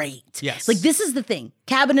great. Yes. Like this is the thing.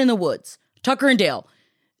 Cabin in the Woods, Tucker and Dale.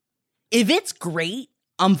 If it's great,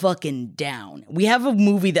 I'm fucking down. We have a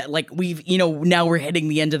movie that like now we're hitting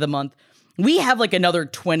the end of the month. We have like another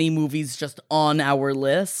 20 movies just on our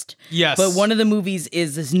list. Yes. But one of the movies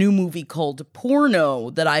is this new movie called Porno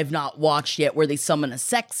that I've not watched yet where they summon a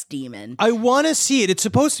sex demon. I want to see it. It's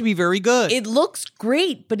supposed to be very good. It looks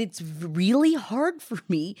great, but it's really hard for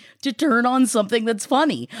me to turn on something that's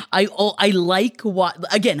funny. I like what,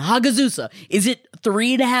 again, Hagazusa. Is it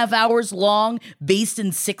 3.5 hours long, based in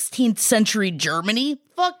 16th century Germany?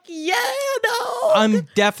 Fuck yeah, no. I'm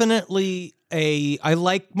definitely I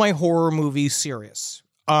like my horror movies serious,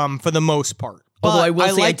 for the most part. Although But I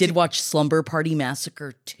will say I like did to- watch Slumber Party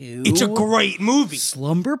Massacre 2. It's a great movie.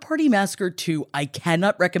 Slumber Party Massacre 2, I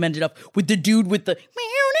cannot recommend enough. With the dude with the...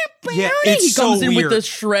 Yeah, it's he comes so in weird. with the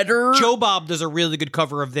shredder. Joe Bob does a really good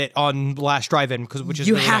cover of that on Last Drive-In, which is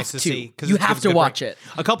You really have nice to to. see. 'cause You it have gives to good watch break. it.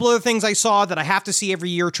 A couple other things I saw that I have to see every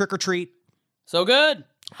year: Trick or Treat. So good.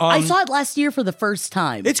 I saw it last year for the first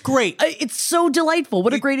time. It's great. It's so delightful.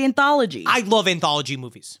 What a great anthology. I love anthology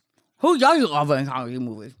movies. Who doesn't love anthology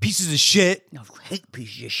movies? Pieces of shit. I hate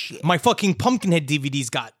pieces of shit. My fucking Pumpkinhead DVDs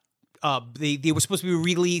got. They were supposed to be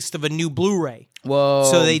released of a new Blu-ray. Whoa.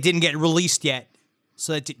 So they didn't get released yet.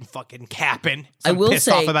 So that didn't fucking happen. So I I'm will pissed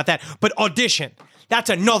say- off about that. But Audition, that's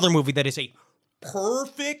another movie that is a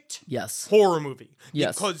perfect Yes. horror movie.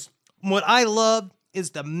 Yes. Because what I love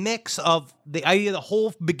is the mix of the idea. The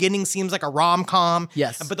whole beginning seems like a rom-com.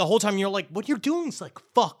 Yes. But the whole time you're like, what you're doing is like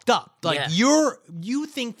fucked up. Like Yeah. you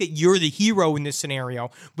think that you're the hero in this scenario,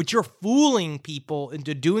 but you're fooling people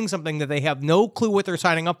into doing something that they have no clue what they're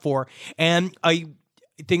signing up for. And I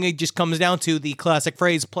think it just comes down to the classic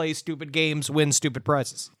phrase: play stupid games, win stupid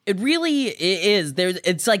prizes. It really is.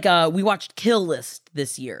 It's like we watched Kill List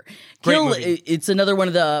this year. Great Kill, movie. it's another one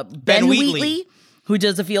of the Ben Ben Wheatley. Wheatley, who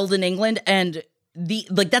does A Field in England, and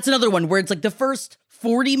that's another one where it's like the first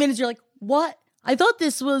 40 minutes you're like, what? I thought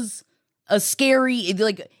this was a scary,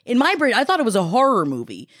 like in my brain, I thought it was a horror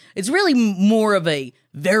movie. It's really more of a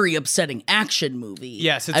very upsetting action movie.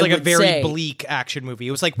 Yes, it's I like a would very say. bleak action movie.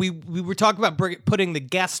 It was like we were talking about putting The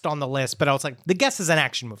Guest on the list, but I was like, The Guest is an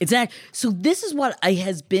action movie. So this is what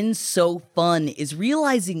has been so fun is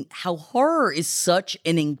realizing how horror is such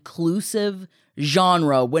an inclusive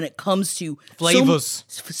genre when it comes to Flavors.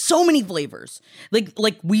 so many flavors.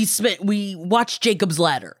 Like we watched Jacob's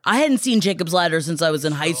Ladder. I hadn't seen Jacob's Ladder since I was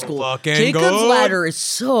in high school. fucking Jacob's good. Ladder is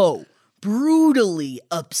so brutally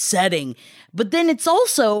upsetting, but then it's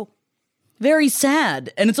also very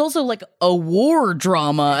sad, and it's also like a war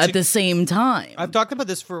drama at the same time. I've talked about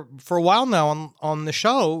this for a while now on the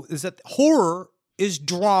show, is that horror is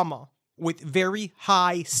drama with very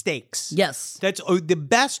high stakes. Yes. That's the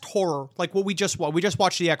best horror, like what we just watched. We just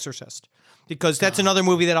watched The Exorcist, because that's another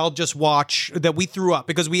movie that I'll just watch that we threw up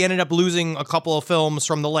because we ended up losing a couple of films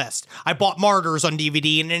from the list. I bought Martyrs on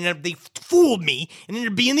DVD and they fooled me and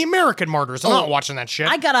ended up being the American Martyrs. I'm not watching that shit.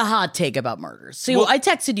 I got a hot take about Martyrs. So I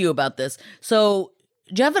texted you about this. So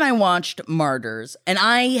Jeff and I watched Martyrs, and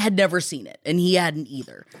I had never seen it, and he hadn't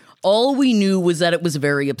either. All we knew was that it was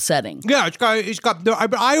very upsetting. Yeah, it's got.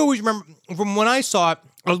 I always remember from when I saw it.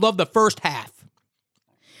 I loved the first half.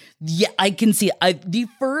 Yeah, I can see it. The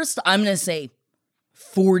first, I'm going to say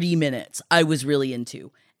 40 minutes I was really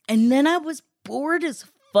into. And then I was bored as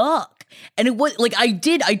fuck. And it was like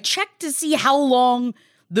I checked to see how long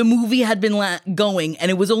the movie had been going,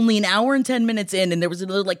 and it was only an hour and 10 minutes in, and there was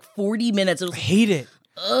another like 40 minutes. It was Hate it.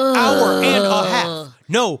 Hour and a half.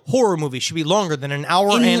 No, horror movie should be longer than an hour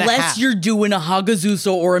and a half. Unless you're doing a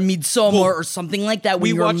Hagazusa or a Midsommar or something like that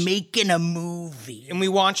when you're making a movie. And we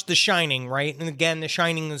watched The Shining, right? And again, The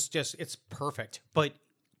Shining is just, it's perfect. But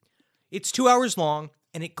it's 2 hours long,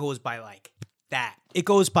 and it goes by like that. It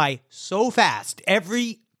goes by so fast.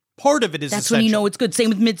 Every part of it is That's essential. when you know it's good. Same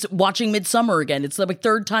with watching Midsommar again. It's like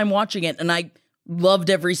third time watching it, and I loved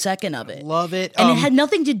every second of it. Love it. And it had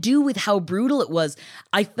nothing to do with how brutal it was.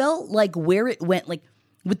 I felt like where it went, like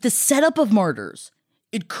with the setup of Martyrs,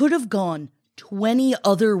 it could have gone 20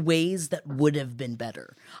 other ways that would have been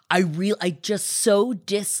better. I just so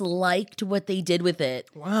disliked what they did with it.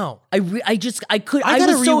 Wow. I was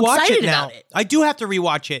so excited about it. I do have to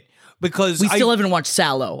rewatch it because We still haven't watched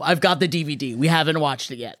Sallow. I've got the DVD. We haven't watched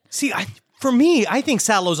it yet. See, for me, I think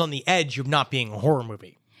Sallow's on the edge of not being a horror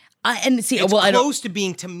movie. It's close to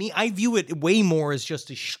being, to me, I view it way more as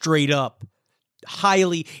just a straight up,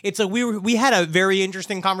 highly, we had a very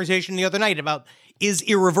interesting conversation the other night about, is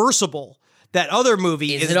Irreversible, that other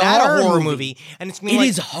movie, is that a horror movie? And it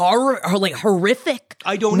is horror, like horrific.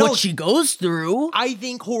 I don't know what she goes through. I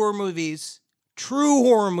think true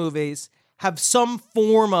horror movies, have some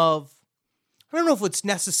form of, I don't know if it's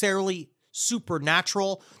necessarily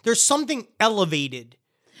supernatural. There's something elevated.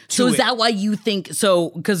 So is that why you think so?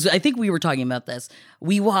 Because I think we were talking about this.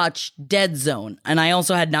 We watched Dead Zone, and I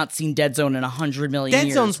also had not seen Dead Zone in 100 million years.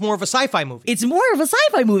 Dead Zone's more of a sci-fi movie. It's more of a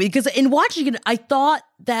sci-fi movie because in watching it, I thought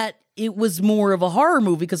that it was more of a horror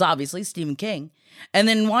movie because obviously Stephen King. And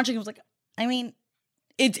then watching it was like, I mean,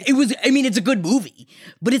 it's a good movie,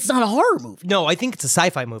 but it's not a horror movie. No, I think it's a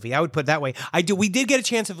sci-fi movie. I would put it that way. We did get a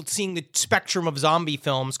chance of seeing the spectrum of zombie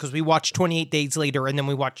films because we watched 28 Days Later, and then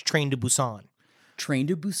we watched Train to Busan. Train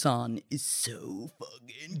to Busan is so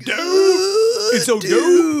fucking good. It's so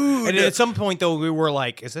good. And at some point, though, we were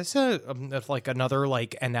like, is this like another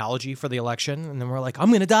like analogy for the election? And then we're like,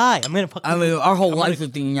 I'm gonna die. Our whole life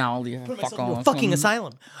is the analogy. Fucking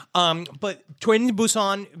asylum. But Train to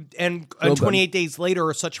Busan and 28 Days Later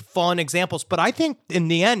are such fun examples. But I think in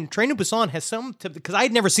the end, Train to Busan has because I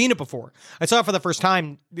had never seen it before. I saw it for the first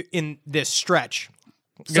time in this stretch.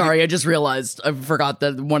 Sorry, I just realized I forgot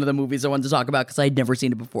that one of the movies I wanted to talk about because I had never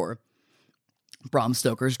seen it before. Bram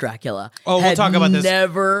Stoker's Dracula. Oh, we'll talk about this.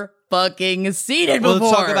 Never fucking seen it before.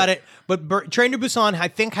 Let's talk about it. But Train to Busan, I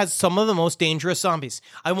think, has some of the most dangerous zombies.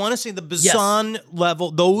 I want to say the Busan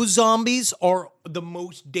level, those zombies are the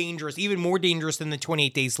most dangerous, even more dangerous than the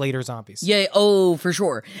 28 Days Later zombies. Yeah, oh, for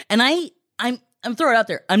sure. And I'm throwing it out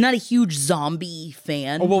there. I'm not a huge zombie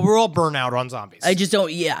fan. Oh, well, we're all burnt out on zombies. I just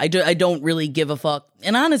don't, I don't really give a fuck.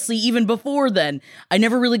 And honestly, even before then, I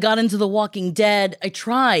never really got into The Walking Dead. I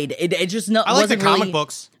tried. It just I like the comic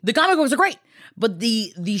books. The comic books are great. But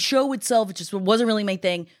the show itself, it just wasn't really my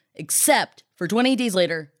thing, except for 28 Days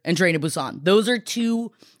Later and Train to Busan. Those are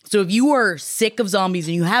two. So if you are sick of zombies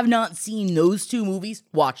and you have not seen those two movies,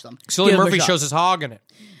 watch them. Cillian Murphy shows his hog in it.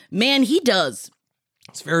 Man, he does.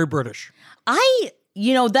 It's very British.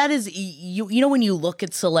 That is, when you look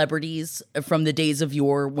at celebrities from the days of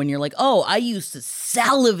yore, when you're like, oh, I used to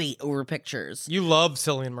salivate over pictures. You love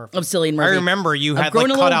Cillian Murphy. I remember you had like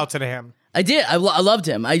cutouts of him. I did. I loved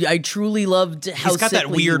him. I truly loved how he's got that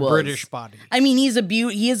weird British body. I mean, he is a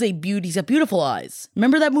beauty. He's got beautiful eyes.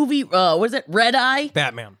 Remember that movie? What is it? Red Eye?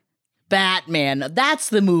 Batman. That's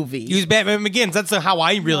the movie. He was Batman Begins. That's how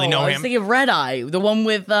I really know him. I was thinking of Red Eye, the one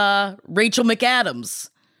with Rachel McAdams.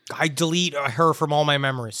 I delete her from all my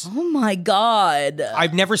memories. Oh my God.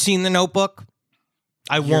 I've never seen The Notebook.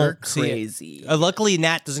 I You're won't crazy. see it. Luckily,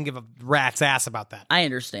 Nat doesn't give a rat's ass about that. I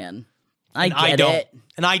understand. And I get don't. it.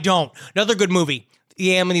 And I don't. Another good movie, The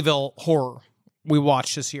Amityville Horror, we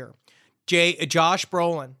watched this year. James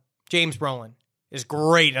Brolin, is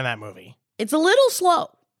great in that movie. It's a little slow.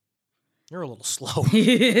 You're a little slow.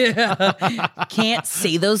 Can't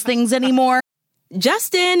say those things anymore.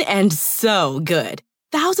 Justin and so good.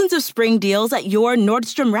 Thousands of spring deals at your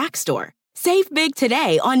Nordstrom Rack store. Save big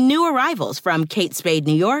today on new arrivals from Kate Spade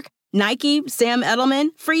New York, Nike, Sam Edelman,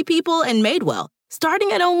 Free People, and Madewell,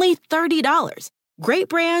 starting at only $30. Great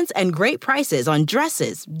brands and great prices on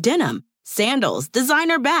dresses, denim, sandals,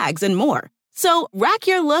 designer bags, and more. So rack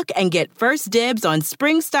your look and get first dibs on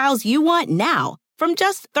spring styles you want now from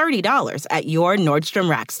just $30 at your Nordstrom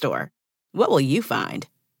Rack store. What will you find?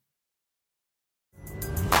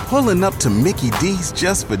 Pulling up to Mickey D's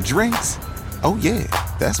just for drinks? Oh yeah,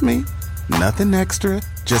 that's me. Nothing extra,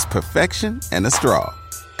 just perfection and a straw.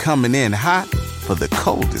 Coming in hot for the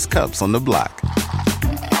coldest cups on the block.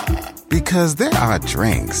 Because there are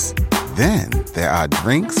drinks. Then there are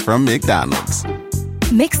drinks from McDonald's.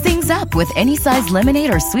 Mix things up with any size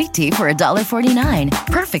lemonade or sweet tea for $1.49.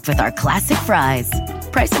 Perfect with our classic fries.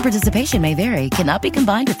 Price and participation may vary. Cannot be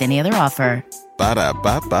combined with any other offer.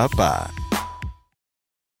 Ba-da-ba-ba-ba.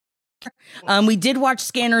 We did watch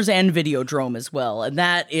Scanners and Videodrome as well, and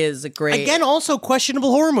that is a great. Again, also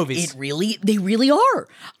questionable horror movies. They really are.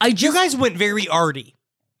 You guys went very arty.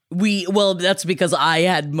 Well, that's because I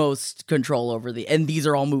had most control over and these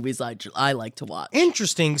are all movies I like to watch.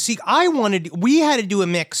 Interesting. See, we had to do a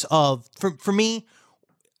mix of, for me,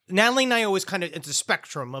 Natalie and I always kind of, it's a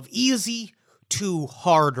spectrum of easy to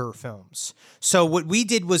harder films. So what we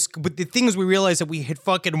did was, with the things we realized that we had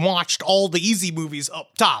fucking watched all the easy movies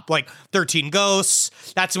up top, like 13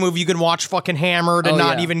 Ghosts. That's a movie you can watch fucking hammered and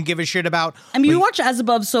not even give a shit about. I mean, you watch As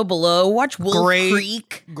Above, So Below. Watch Wolf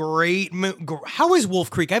Creek. How is Wolf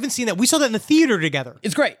Creek? I haven't seen that. We saw that in the theater together.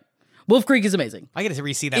 It's great. Wolf Creek is amazing. I got to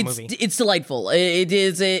re-see that movie. It's delightful.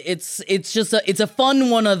 It's just a fun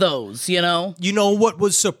one of those, you know? You know what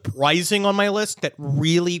was surprising on my list that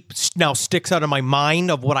really now sticks out of my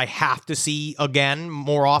mind of what I have to see again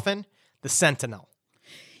more often? The Sentinel.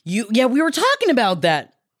 We were talking about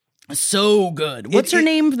that. So good. What's her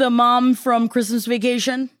name? The mom from Christmas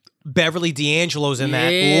Vacation? Beverly D'Angelo's in that.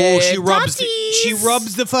 Yeah, Oh, she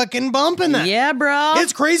rubs the fucking bump in that. Yeah, bro.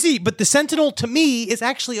 It's crazy, but The Sentinel to me is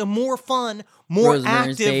actually a more fun, more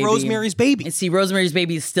active Rosemary's Baby. See, Rosemary's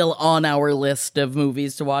Baby is still on our list of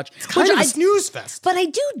movies to watch. It's kind of a snooze fest. But I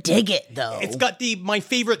do dig it, though. It's got my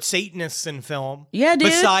favorite Satanists in film. Yeah, dude.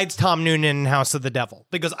 Besides Tom Noonan in House of the Devil,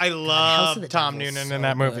 because I love Tom Noonan in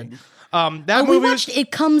that movie. We watched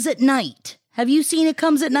It Comes at Night. Have you seen It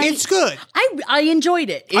Comes at Night? It's good. I enjoyed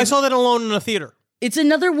it. I saw that alone in the theater. It's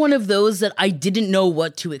another one of those that I didn't know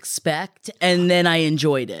what to expect, and then I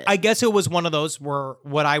enjoyed it. I guess it was one of those where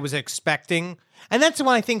what I was expecting, and that's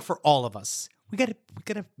what I think for all of us, we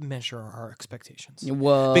gotta measure our expectations.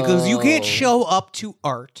 Whoa! Because you can't show up to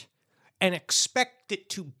art and expect it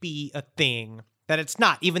to be a thing that it's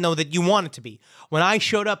not, even though that you want it to be. When I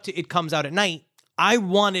showed up to It Comes Out at Night, I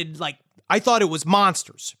thought it was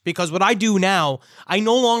monsters, because what I do now, I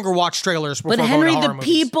no longer watch trailers before But going Henry, to horror the movies.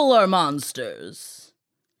 people are monsters.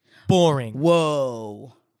 Boring.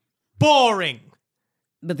 Whoa. Boring.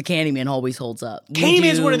 But the Candyman always holds up. Candyman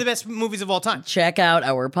is one of the best movies of all time. Check out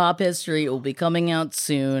our pop history. It will be coming out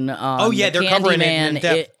soon. They're covering it in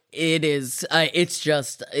depth. It is.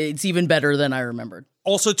 It's even better than I remembered.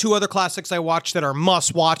 Also, two other classics I watched that are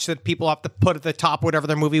must-watch that people have to put at the top, whatever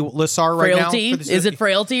their movie lists are right now. Frailty? Is it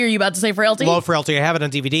Frailty? Are you about to say Frailty? Love Frailty. I have it on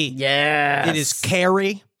DVD. Yes. It is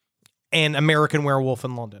Carrie and American Werewolf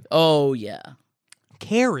in London. Oh, yeah.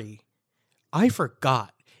 Carrie, I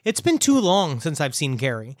forgot. It's been too long since I've seen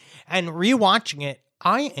Carrie. And rewatching it,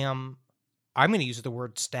 I'm going to use the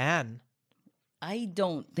word stan. I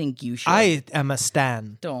don't think you should. I am a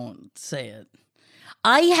stan. Don't say it.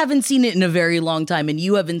 I haven't seen it in a very long time, and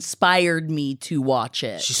you have inspired me to watch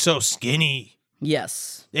it. She's so skinny.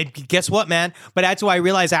 Yes. And guess what, man? But that's why I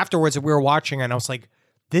realized afterwards that we were watching, and I was like,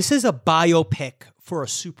 this is a biopic for a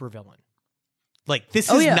supervillain. Like, this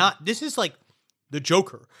is not, this is like the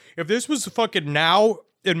Joker. If this was fucking now,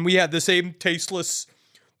 and we had the same tasteless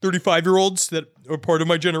 35-year-olds that are part of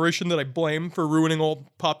my generation that I blame for ruining all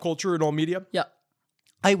pop culture and all media. Yeah.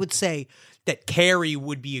 I would say that Carrie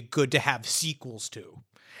would be good to have sequels to.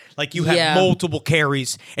 Like, you have multiple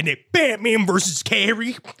Carries, and then Batman versus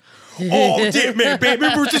Carrie. Oh, damn, man,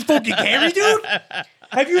 Batman versus fucking Carrie, dude.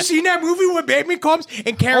 Have you seen that movie where Batman comes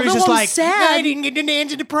and Carrie's Although just I'm like, sad. I didn't get to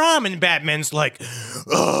dance at the prom, and Batman's like,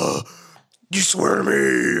 you swear to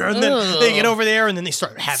me, and then they get over there and then they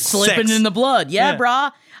start having Slipping sex. in the blood. Yeah, Yeah.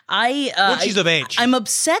 brah. Once she's of age. I'm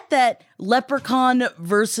upset that Leprechaun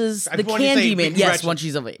versus the wanted to say Candyman. Yes, Gretchen. once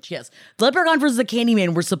she's of age. Yes, Leprechaun versus the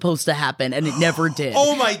Candyman were supposed to happen, and it never did.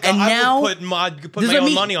 Oh my god! And now I would put my does that own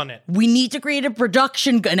mean money on it. We need to create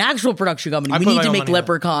an actual production company. I We put need my to own make money on it.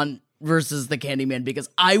 Leprechaun versus the Candyman because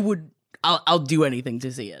I'll do anything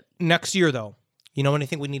to see it. Next year, though, you know what I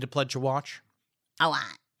think we need to pledge to watch? A lot.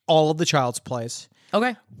 All of the Child's Plays.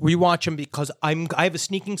 Okay. Rewatch them because I have a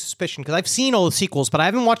sneaking suspicion because I've seen all the sequels, but I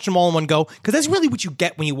haven't watched them all in one go because that's really what you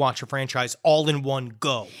get when you watch a franchise all in one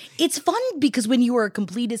go. It's fun because when you are a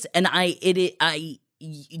completist, and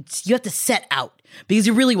you have to set out because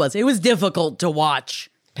it really was. It was difficult to watch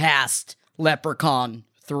past Leprechaun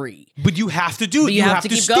 3. But you have to do it. But You have to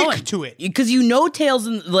keep stick going to it. because Tales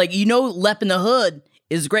and Lep in the Hood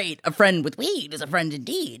is great. A friend with weed is a friend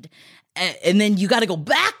indeed, and then you got to go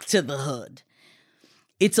back to the hood.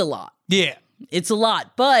 It's a lot. Yeah. It's a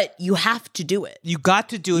lot, but you have to do it. You got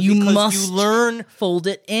to do it You because must you learn. fold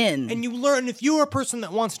it in. And you learn, if you're a person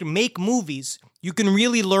that wants to make movies, you can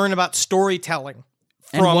really learn about storytelling.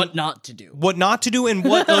 And what not to do. What not to do and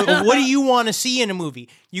what what do you want to see in a movie?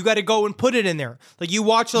 You got to go and put it in there. Like you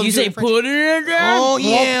watch those. You say put it in there? Oh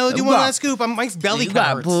yeah, Well, do you want that scoop? My belly you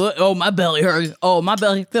kind of gotta hurts. oh, my belly hurts. Oh, my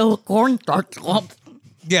belly filled with cornstarch lump.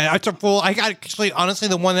 Yeah, it's a full. I got actually, honestly,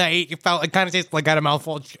 the one that I ate, it kind of tastes like I got a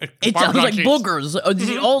mouthful. Of It sounds like boogers.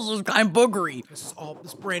 It also kind of boogery.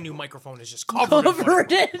 This brand new microphone is just covered.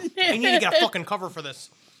 Covered in I need to get a fucking cover for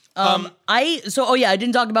this. I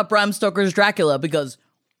didn't talk about Bram Stoker's Dracula because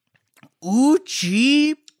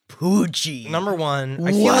Oochie Poochie. Number one,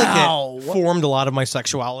 I feel Wow. like it formed a lot of my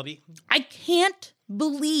sexuality. I can't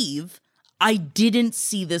believe I didn't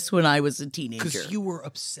see this when I was a teenager. Because you were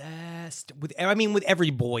obsessed with, with every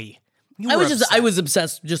boy. I was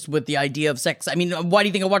obsessed just with the idea of sex. I mean, why do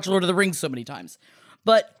you think I watched Lord of the Rings so many times?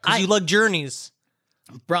 But Because you like journeys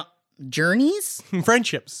Journeys? and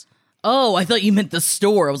friendships. Oh, I thought you meant the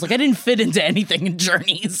store. I was like, I didn't fit into anything in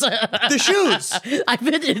Journeys. The shoes. I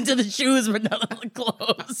fit into the shoes, but none of the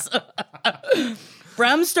clothes.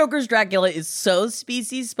 Bram Stoker's Dracula is so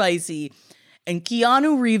species spicy, and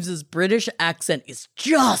Keanu Reeves' British accent is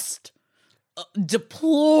just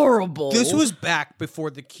deplorable. This was back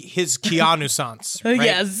before his Keanu sans. Right?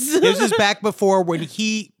 Yes. This was back before when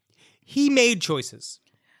he made choices.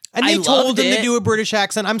 And they I told loved him it. to do a British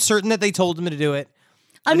accent. I'm certain that they told him to do it.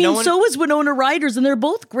 I And mean, no one- so is Winona Ryder's, and they're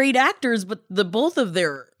both great actors, but both of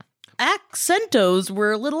their accentos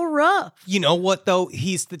were a little rough. You know what, though?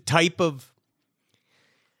 He's the type of...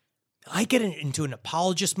 I get into an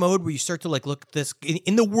apologist mode where you start to look at this...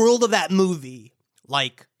 In the world of that movie,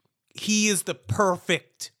 he is the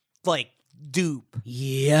perfect, dupe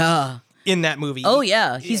Yeah. in that movie. Oh,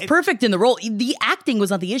 yeah. He's perfect in the role. The acting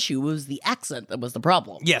was not the issue. It was the accent that was the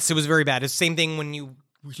problem. Yes, it was very bad. It's the same thing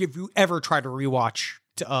if you ever try to rewatch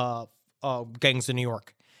Gangs of New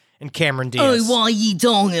York and Cameron Diaz. Oh, what you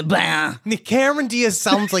talking about? Cameron Diaz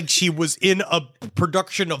sounds like she was in a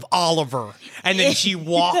production of Oliver, and then she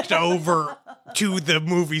walked over to the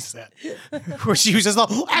movie set where she was just like,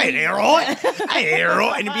 "Hey, Errol,"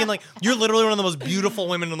 and being like, "You're literally one of the most beautiful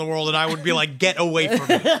women in the world," and I would be like, "Get away from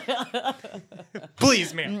me,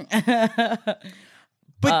 please, man."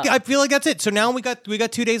 But I feel like that's it. So now we got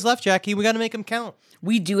 2 days left, Jackie. We got to make them count.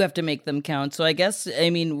 We do have to make them count. So I guess,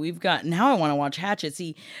 we've got, now I want to watch Hatchet.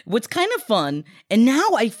 See, what's kind of fun, and now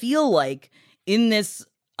I feel like in this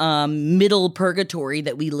middle purgatory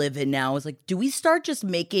that we live in now, is do we start just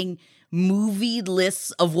making movie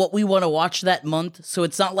lists of what we want to watch that month? So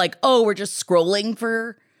it's not we're just scrolling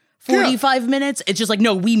for 45 minutes. It's just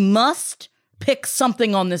no, we must pick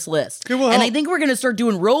something on this list. It will and I help. think we're going to start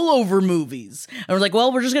doing rollover movies. And we're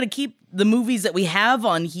we're just going to keep the movies that we have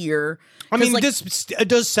on here. I mean, it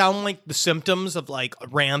does sound like the symptoms of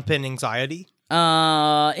rampant anxiety.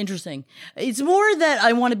 Interesting. It's more that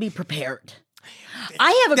I want to be prepared.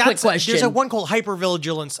 I have a quick question. There's one called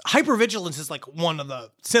hypervigilance. Hypervigilance is one of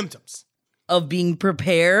the symptoms. Of being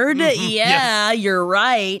prepared? Yeah, You're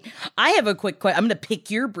right. I have a quick question. I'm going to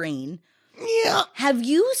pick your brain. Yeah. Have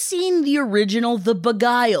you seen the original The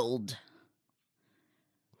Beguiled?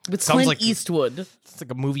 With Sounds Clint Eastwood. It's like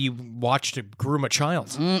a movie you watched to groom a child.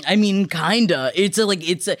 Kinda. It's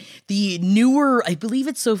the newer, I believe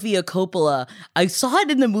it's Sofia Coppola. I saw it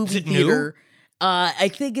in the movie it new? theater. I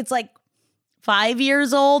think it's 5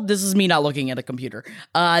 years old. This is me not looking at a computer.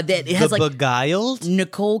 That it has The Beguiled?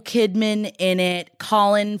 Nicole Kidman in it,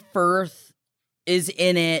 Colin Firth is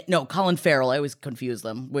in it. No, Colin Farrell. I always confuse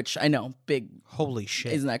them, which I know, big. Holy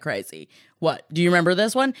shit. Isn't that crazy? What? Do you remember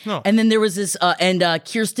this one? No. And then there was this, and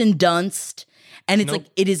Kirsten Dunst. And it's Nope.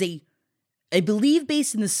 like, it is I believe,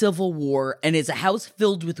 based in the Civil War, and it's a house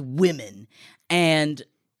filled with women. And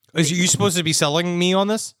Are you supposed to be selling me on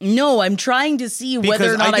this? no, I'm trying to see whether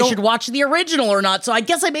Because or not I I don't- should watch the original or not. So I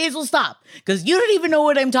guess I may as well stop because you don't even know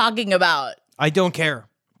what I'm talking about. I don't care.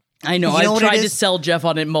 I know. You know I've what it tried to is? sell Jeff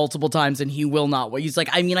on it multiple times, and he will not. He's like,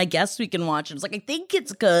 I mean, I guess we can watch it. It's like, I think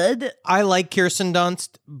it's good. I like Kirsten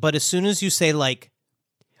Dunst, but as soon as you say, like,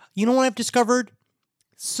 you know what I've discovered?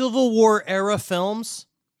 Civil War era films,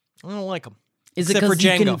 I don't like them. Is it Except for because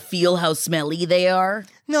you can Django. feel how smelly they are?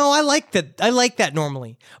 No, I like that. I like that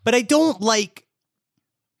normally, but I don't like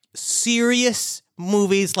serious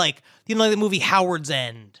movies like the movie Howard's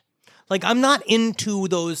End. Like, I'm not into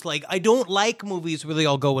those. Like, I don't like movies where they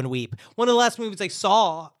all go and weep. One of the last movies I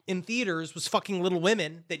saw in theaters was fucking Little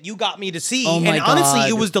Women that you got me to see, Oh my and honestly, God.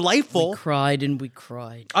 it was delightful. We cried and we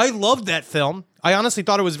cried. I loved that film. I honestly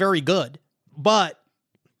thought it was very good, but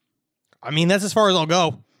I mean, that's as far as I'll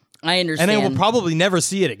go. I understand. And I will probably never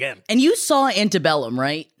see it again. And you saw Antebellum,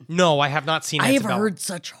 right? No, I have not seen it. I have heard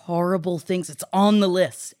such horrible things. It's on the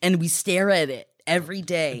list, and we stare at it every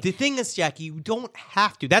day. The thing is, Jackie, you don't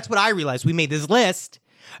have to. That's what I realized. We made this list,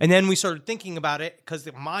 and then we started thinking about it because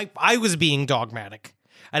I was being dogmatic.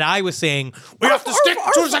 And I was saying, we have to stick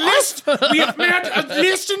to the list. We have made a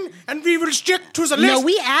list, and we will stick to the list. No,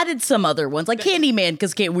 we added some other ones, like Candyman,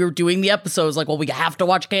 because we were doing the episodes, like, well, we have to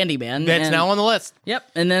watch Candyman. That's now on the list.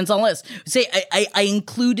 Yep, and then it's on the list. Say, I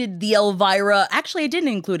included the Elvira. Actually, I didn't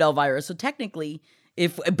include Elvira, so technically,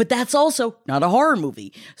 but that's also not a horror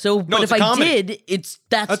movie. So, but it's if a I comedy. did,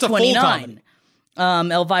 that's a full 29.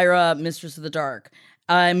 comedy. Elvira, Mistress of the Dark.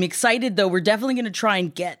 I'm excited, though. We're definitely going to try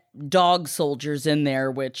and get Dog Soldiers in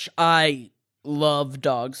there, which I love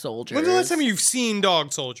Dog Soldiers. When's the last time you've seen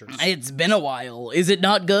Dog Soldiers? It's been a while. Is it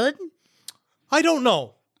not good? I don't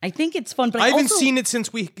know. I think it's fun, but I haven't also, seen it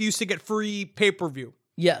since we used to get free pay-per-view.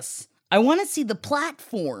 Yes. I want to see The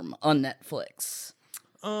Platform on Netflix.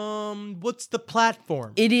 What's the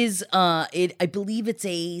platform? It is, I believe it's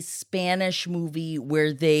a Spanish movie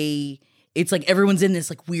where it's like everyone's in this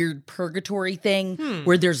like weird purgatory thing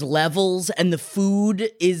where there's levels and the food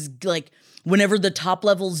is like whenever the top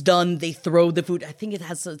level's done, they throw the food. I think it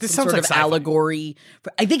has some sounds sort like of sci-fi. allegory.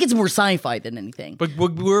 I think it's more sci-fi than anything. But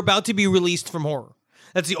we're about to be released from horror.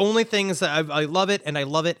 That's the only thing is that I love it and I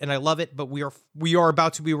love it and I love it. But we are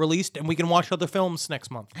about to be released and we can watch other films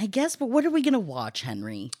next month. I guess, but what are we going to watch,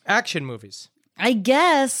 Henry? Action movies. I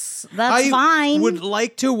guess that's I fine. would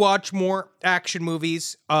like to watch more action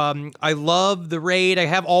movies. I love The Raid. I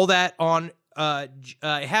have all that on. I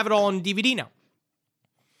have it all on DVD now.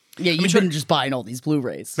 Yeah, you've been just buying all these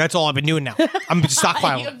Blu-rays. That's all I've been doing now. I'm just You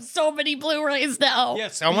stockpiling. have so many Blu-rays now.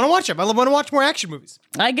 Yes, I want to watch them. I want to watch more action movies.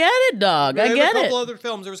 I get it, dog. I There get were a it. couple other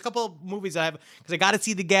films. There was a couple of movies I have because I got to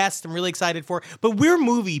see The Guest. I'm really excited for. But we're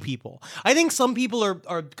movie people. I think some people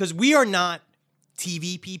are because we are not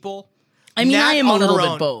TV people. I mean, I am a on little her bit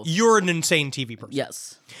own, both. You're an insane TV person.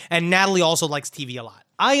 Yes. And Natalie also likes TV a lot.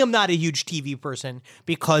 I am not a huge TV person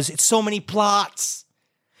because it's so many plots.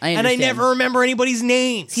 I And I understand. never remember anybody's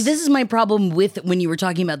names. See, this is my problem with when you were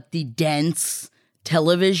talking about the dense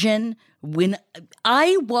television. When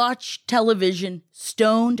I watch television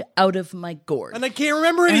stoned out of my gourd. and I can't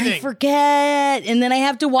remember And anything. I forget. And then I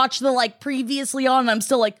have to watch the like previously on. And I'm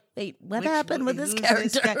still like, wait, what happened with this Who's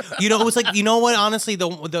character? guy? You know, it was like, you know what? Honestly,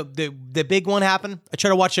 the big one happened. I tried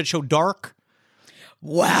to watch that show Dark.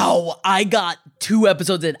 Wow. I got 2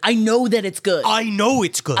 episodes in. I know that it's good. I know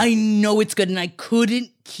it's good. I know it's good. And I couldn't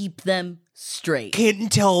keep them straight.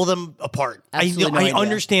 Can't tell them apart. Absolutely no I idea.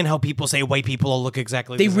 understand how people say white people all look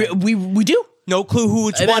exactly They the same. we do. No clue who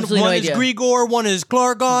it's I have one. absolutely One no is idea. Grigor, one is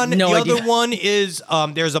Klargon. No the idea. other one is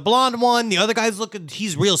there's a blonde one. The other guy's looking.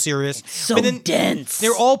 He's real serious. So But then dense.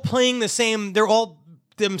 They're all playing the same. They're all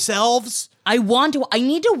themselves. I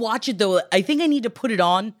need to watch it though. I think I need to put it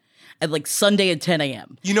on at like Sunday at 10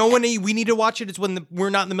 a.m. You know when we need to watch it? It's when we're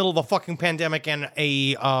not in the middle of a fucking pandemic and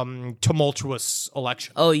a tumultuous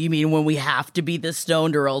election. Oh, you mean when we have to be this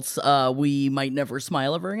stoned or else we might never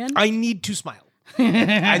smile ever again? I need to smile.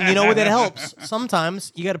 And you know what that helps?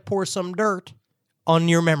 Sometimes you got to pour some dirt on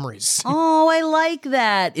your memories. Oh, I like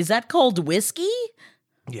that. Is that called whiskey?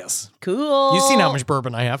 Yes. Cool. You've seen how much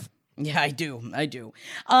bourbon I have. Yeah, I do.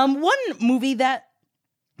 One movie that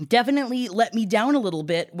definitely let me down a little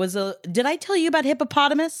bit was did I tell you about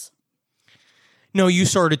Hippopotamus? No, you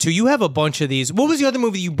started to. You have a bunch of these. What was the other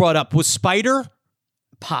movie you brought up? Was Spider?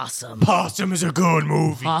 Possum. Possum is a good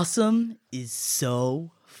movie. Possum is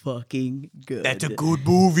so fucking good. That's a good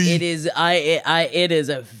movie. It is.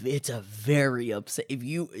 It's a very upset. If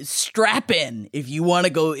you strap in, if you want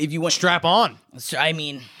to go, if you want Strap on. I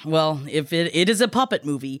mean, well, if it is a puppet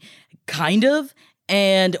movie, kind of.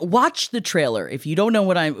 And watch the trailer. If you don't know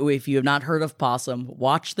if you have not heard of Possum,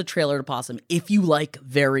 watch the trailer to Possum. If you like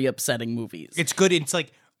very upsetting movies, It's good. It's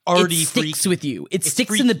like already it sticks freaky. with you. It It's sticks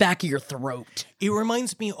freaky. in the back of your throat. It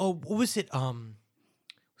reminds me. Oh, what was it?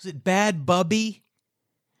 Was it Bad Bubby?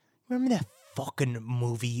 Remember that fucking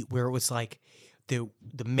movie where it was like the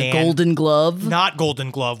man, Golden Glove. not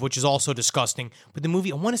Golden Glove, which is also disgusting. But the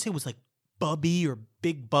movie I want to say was like Bubby or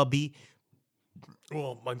Big Bubby.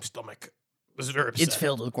 Oh, my stomach. Was it upset? It's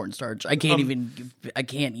filled with cornstarch. I can't I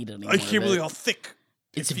can't eat it anymore. I can't believe how thick.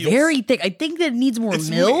 It's it feels. very thick. I think that it needs more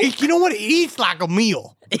milk. You know what? It eats like a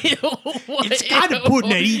meal. It's kind of pudding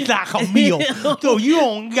that eats like a meal. So you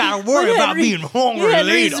don't got to worry about being hungry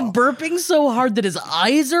Henry's later. burping so hard that his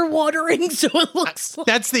eyes are watering, so it looks like...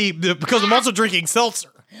 That's because I'm also drinking seltzer.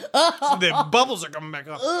 So the bubbles are coming back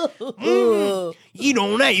up. Eat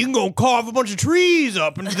on that. You can go carve a bunch of trees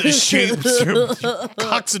up into the shapes of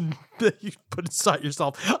cocks and you put inside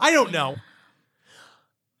yourself. I don't know.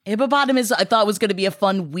 Hippopotamus, I thought was going to be a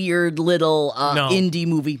fun, weird little No. indie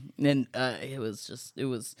movie, and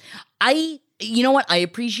you know what? I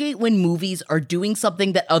appreciate when movies are doing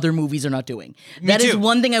something that other movies are not doing. That is too.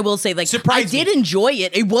 one thing I will say. Like, Surprised I did enjoy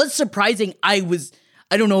it. It was surprising. I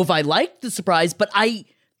don't know if I liked the surprise, but I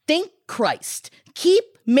thank Christ. Keep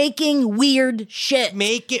making weird shit.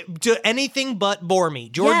 Make it do anything but bore me.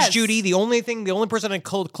 George Yes. Judy, the only person I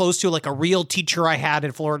called close to, like a real teacher I had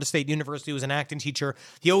at Florida State University, was an acting teacher.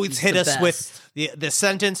 He always hit the us best. with the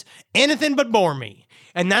sentence, anything but bore me.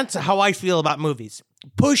 And that's how I feel about movies.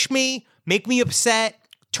 Push me, make me upset,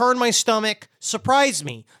 turn my stomach, surprise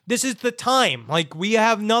me. This is the time. Like, we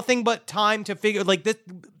have nothing but time to figure, like, this.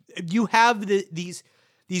 You have these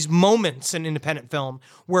moments in independent film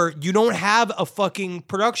where you don't have a fucking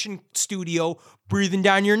production studio breathing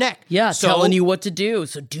down your neck. Yeah, So, telling you what to do.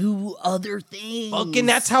 So do other things. fucking,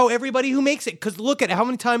 that's how everybody who makes it. Because look at how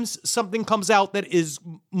many times something comes out that is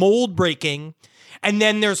mold breaking, and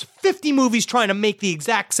then there's 50 movies trying to make the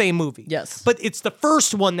exact same movie. Yes. But it's the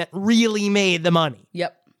first one that really made the money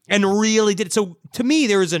Yep. and really did it. So to me,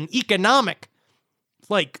 there is an economic,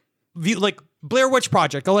 view, like Blair Witch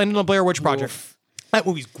Project. I'll end on Blair Witch Project. Oof. That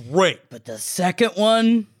movie's great. But the second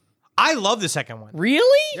one, I love the second one.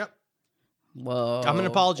 really? Yep. Whoa. I'm an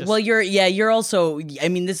apologist. Well, you're also, I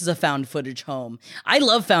mean, this is a found footage home. I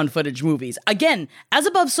love found footage movies. Again, As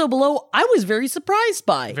Above, So Below, I was very surprised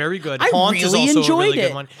by. Very good. I Haunt is really also a enjoyed really it.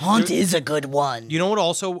 good one. Haunt There- is a good one. You know what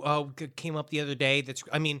also came up the other day?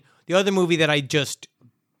 The other movie that I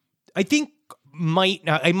think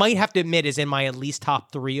I might have to admit is in my at least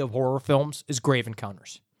top 3 of horror films is Grave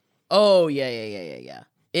Encounters. Oh, yeah.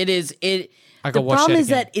 It is, I the could watch problem that is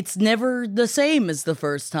again. that it's never the same as the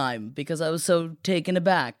first time because I was so taken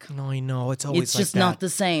aback. No, I know. It's always It's like just that. not the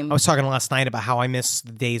same. I was talking last night about how I miss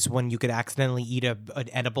the days when you could accidentally eat an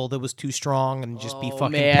edible that was too strong and just be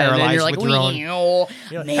fucking Man, paralyzed and you're like, with your own. "Meow."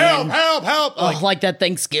 Man. Help! Oh, like that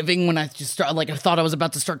Thanksgiving when I just started, I thought I was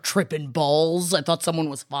about to start tripping balls. I thought someone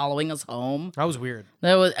was following us home. That was weird.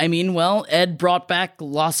 Ed brought back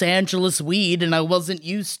Los Angeles weed and I wasn't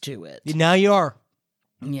used to it. Now you are.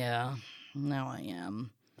 Yeah, now I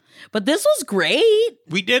am. But this was great.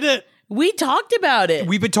 We did it. We talked about it.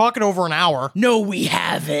 We've been talking over an hour. No, we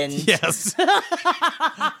haven't. Yes.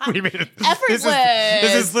 We made it. Effortless.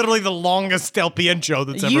 This is literally the longest LPN show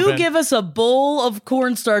that's ever You been. give us a bowl of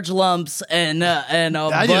cornstarch lumps and a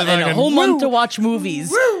fucking whole month woo. to watch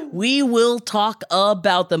movies. We will talk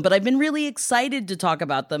about them. But I've been really excited to talk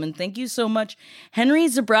about them. And thank you so much, Henry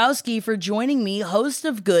Zabrowski, for joining me, host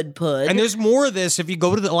of Good Pud. And there's more of this. If you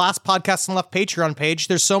go to the last podcast and left Patreon page,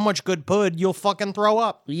 there's so much good pud, you'll fucking throw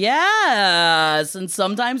up. Yes, and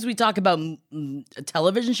sometimes we talk about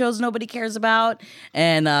television shows nobody cares about,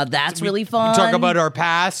 and that's really fun. We talk about our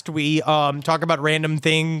past. We talk about random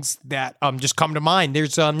things that just come to mind.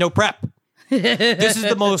 There's no prep. This is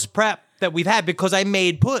the most prep that we've had because I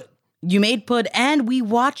made pud. You made Pud, and we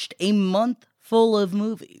watched a month full of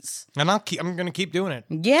movies. And I'm going to keep doing it.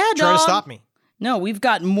 Yeah, Try to dog. stop me. No, we've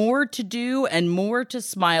got more to do and more to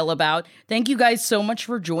smile about. Thank you guys so much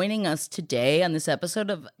for joining us today on this episode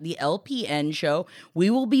of the LPN show. We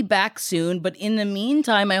will be back soon, but in the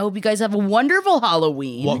meantime, I hope you guys have a wonderful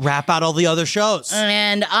Halloween. Well, wrap out all the other shows.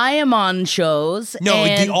 And I am on shows. No,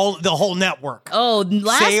 and, the whole network. Oh,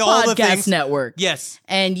 Last Say all the Podcast things. Network. Yes.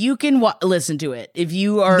 And you can listen to it if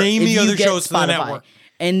you are. Name if the you other get shows to the Spotify. network.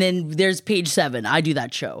 And then there's Page 7. I do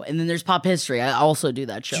that show. And then there's Pop History. I also do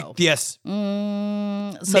that show. Yes.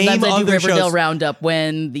 Sometimes I do other Riverdale shows. Roundup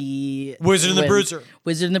when the Wizard and the Bruiser.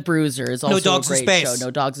 Wizard and the Bruiser is also Dogs a in great Space. show.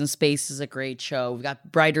 No Dogs in Space is a great show. We've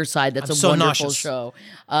got Brighter Side. That's I'm a so wonderful nauseous. show.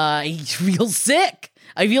 I feel sick.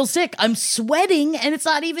 I'm sweating, and it's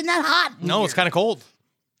not even that hot. No, it's kind of cold.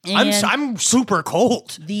 And I'm super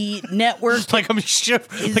cold. the network Like I'm is shivering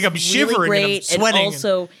really great. and I'm sweating. And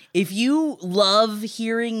also, if you love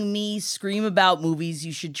hearing me scream about movies,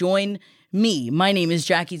 you should join me. My name is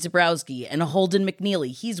Jackie Zabrowski, and Holden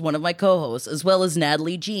McNeely. He's one of my co-hosts, as well as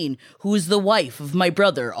Natalie Jean, who is the wife of my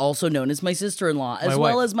brother, also known as my sister-in-law, as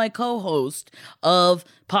well wife. as my co-host of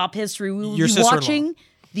Pop History. We will Your be sister-in-law. watching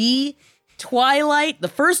the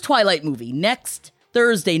first Twilight movie next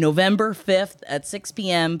Thursday, November 5th at 6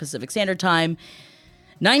 p.m. Pacific Standard Time,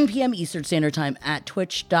 9 p.m. Eastern Standard Time at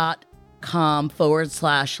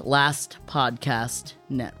twitch.com/Last Podcast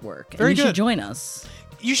Network. Very and you good. should join us.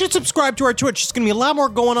 You should subscribe to our Twitch. There's going to be a lot more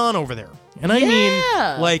going on over there. And I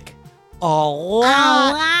mean, like, a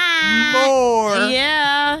lot more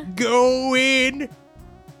Yeah. going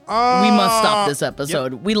on. We must stop this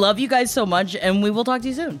episode. We love you guys so much, and we will talk to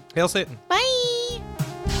you soon. Hail Satan. Bye.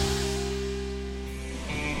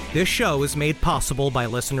 This show is made possible by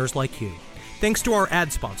listeners like you. Thanks to our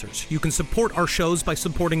ad sponsors, you can support our shows by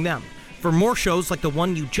supporting them. For more shows like the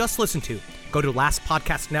one you just listened to, go to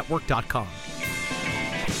lastpodcastnetwork.com.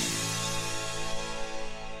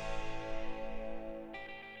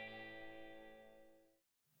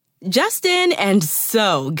 Justin and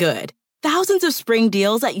so good. Thousands of spring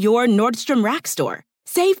deals at your Nordstrom Rack store.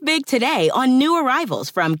 Save big today on new arrivals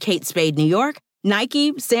from Kate Spade New York,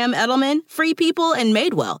 Nike, Sam Edelman, Free People, and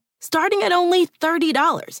Madewell, starting at only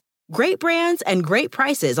 $30. Great brands and great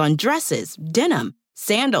prices on dresses, denim,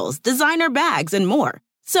 sandals, designer bags, and more.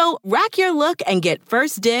 So rack your look and get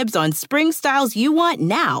first dibs on spring styles you want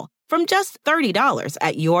now from just $30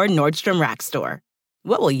 at your Nordstrom Rack store.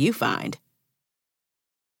 What will you find?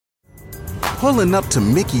 Pulling up to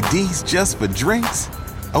Mickey D's just for drinks?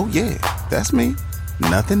 Oh yeah, that's me.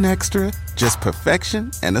 Nothing extra, just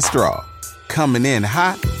perfection and a straw. Coming in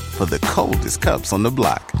hot for the coldest cups on the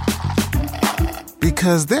block.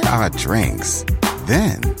 Because there are drinks.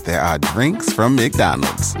 Then there are drinks from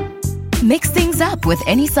McDonald's. Mix things up with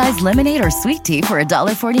any size lemonade or sweet tea for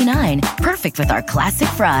 $1.49. Perfect with our classic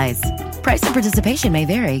fries. Price and participation may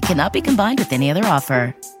vary. Cannot be combined with any other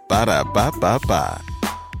offer. Ba-da-ba-ba-ba.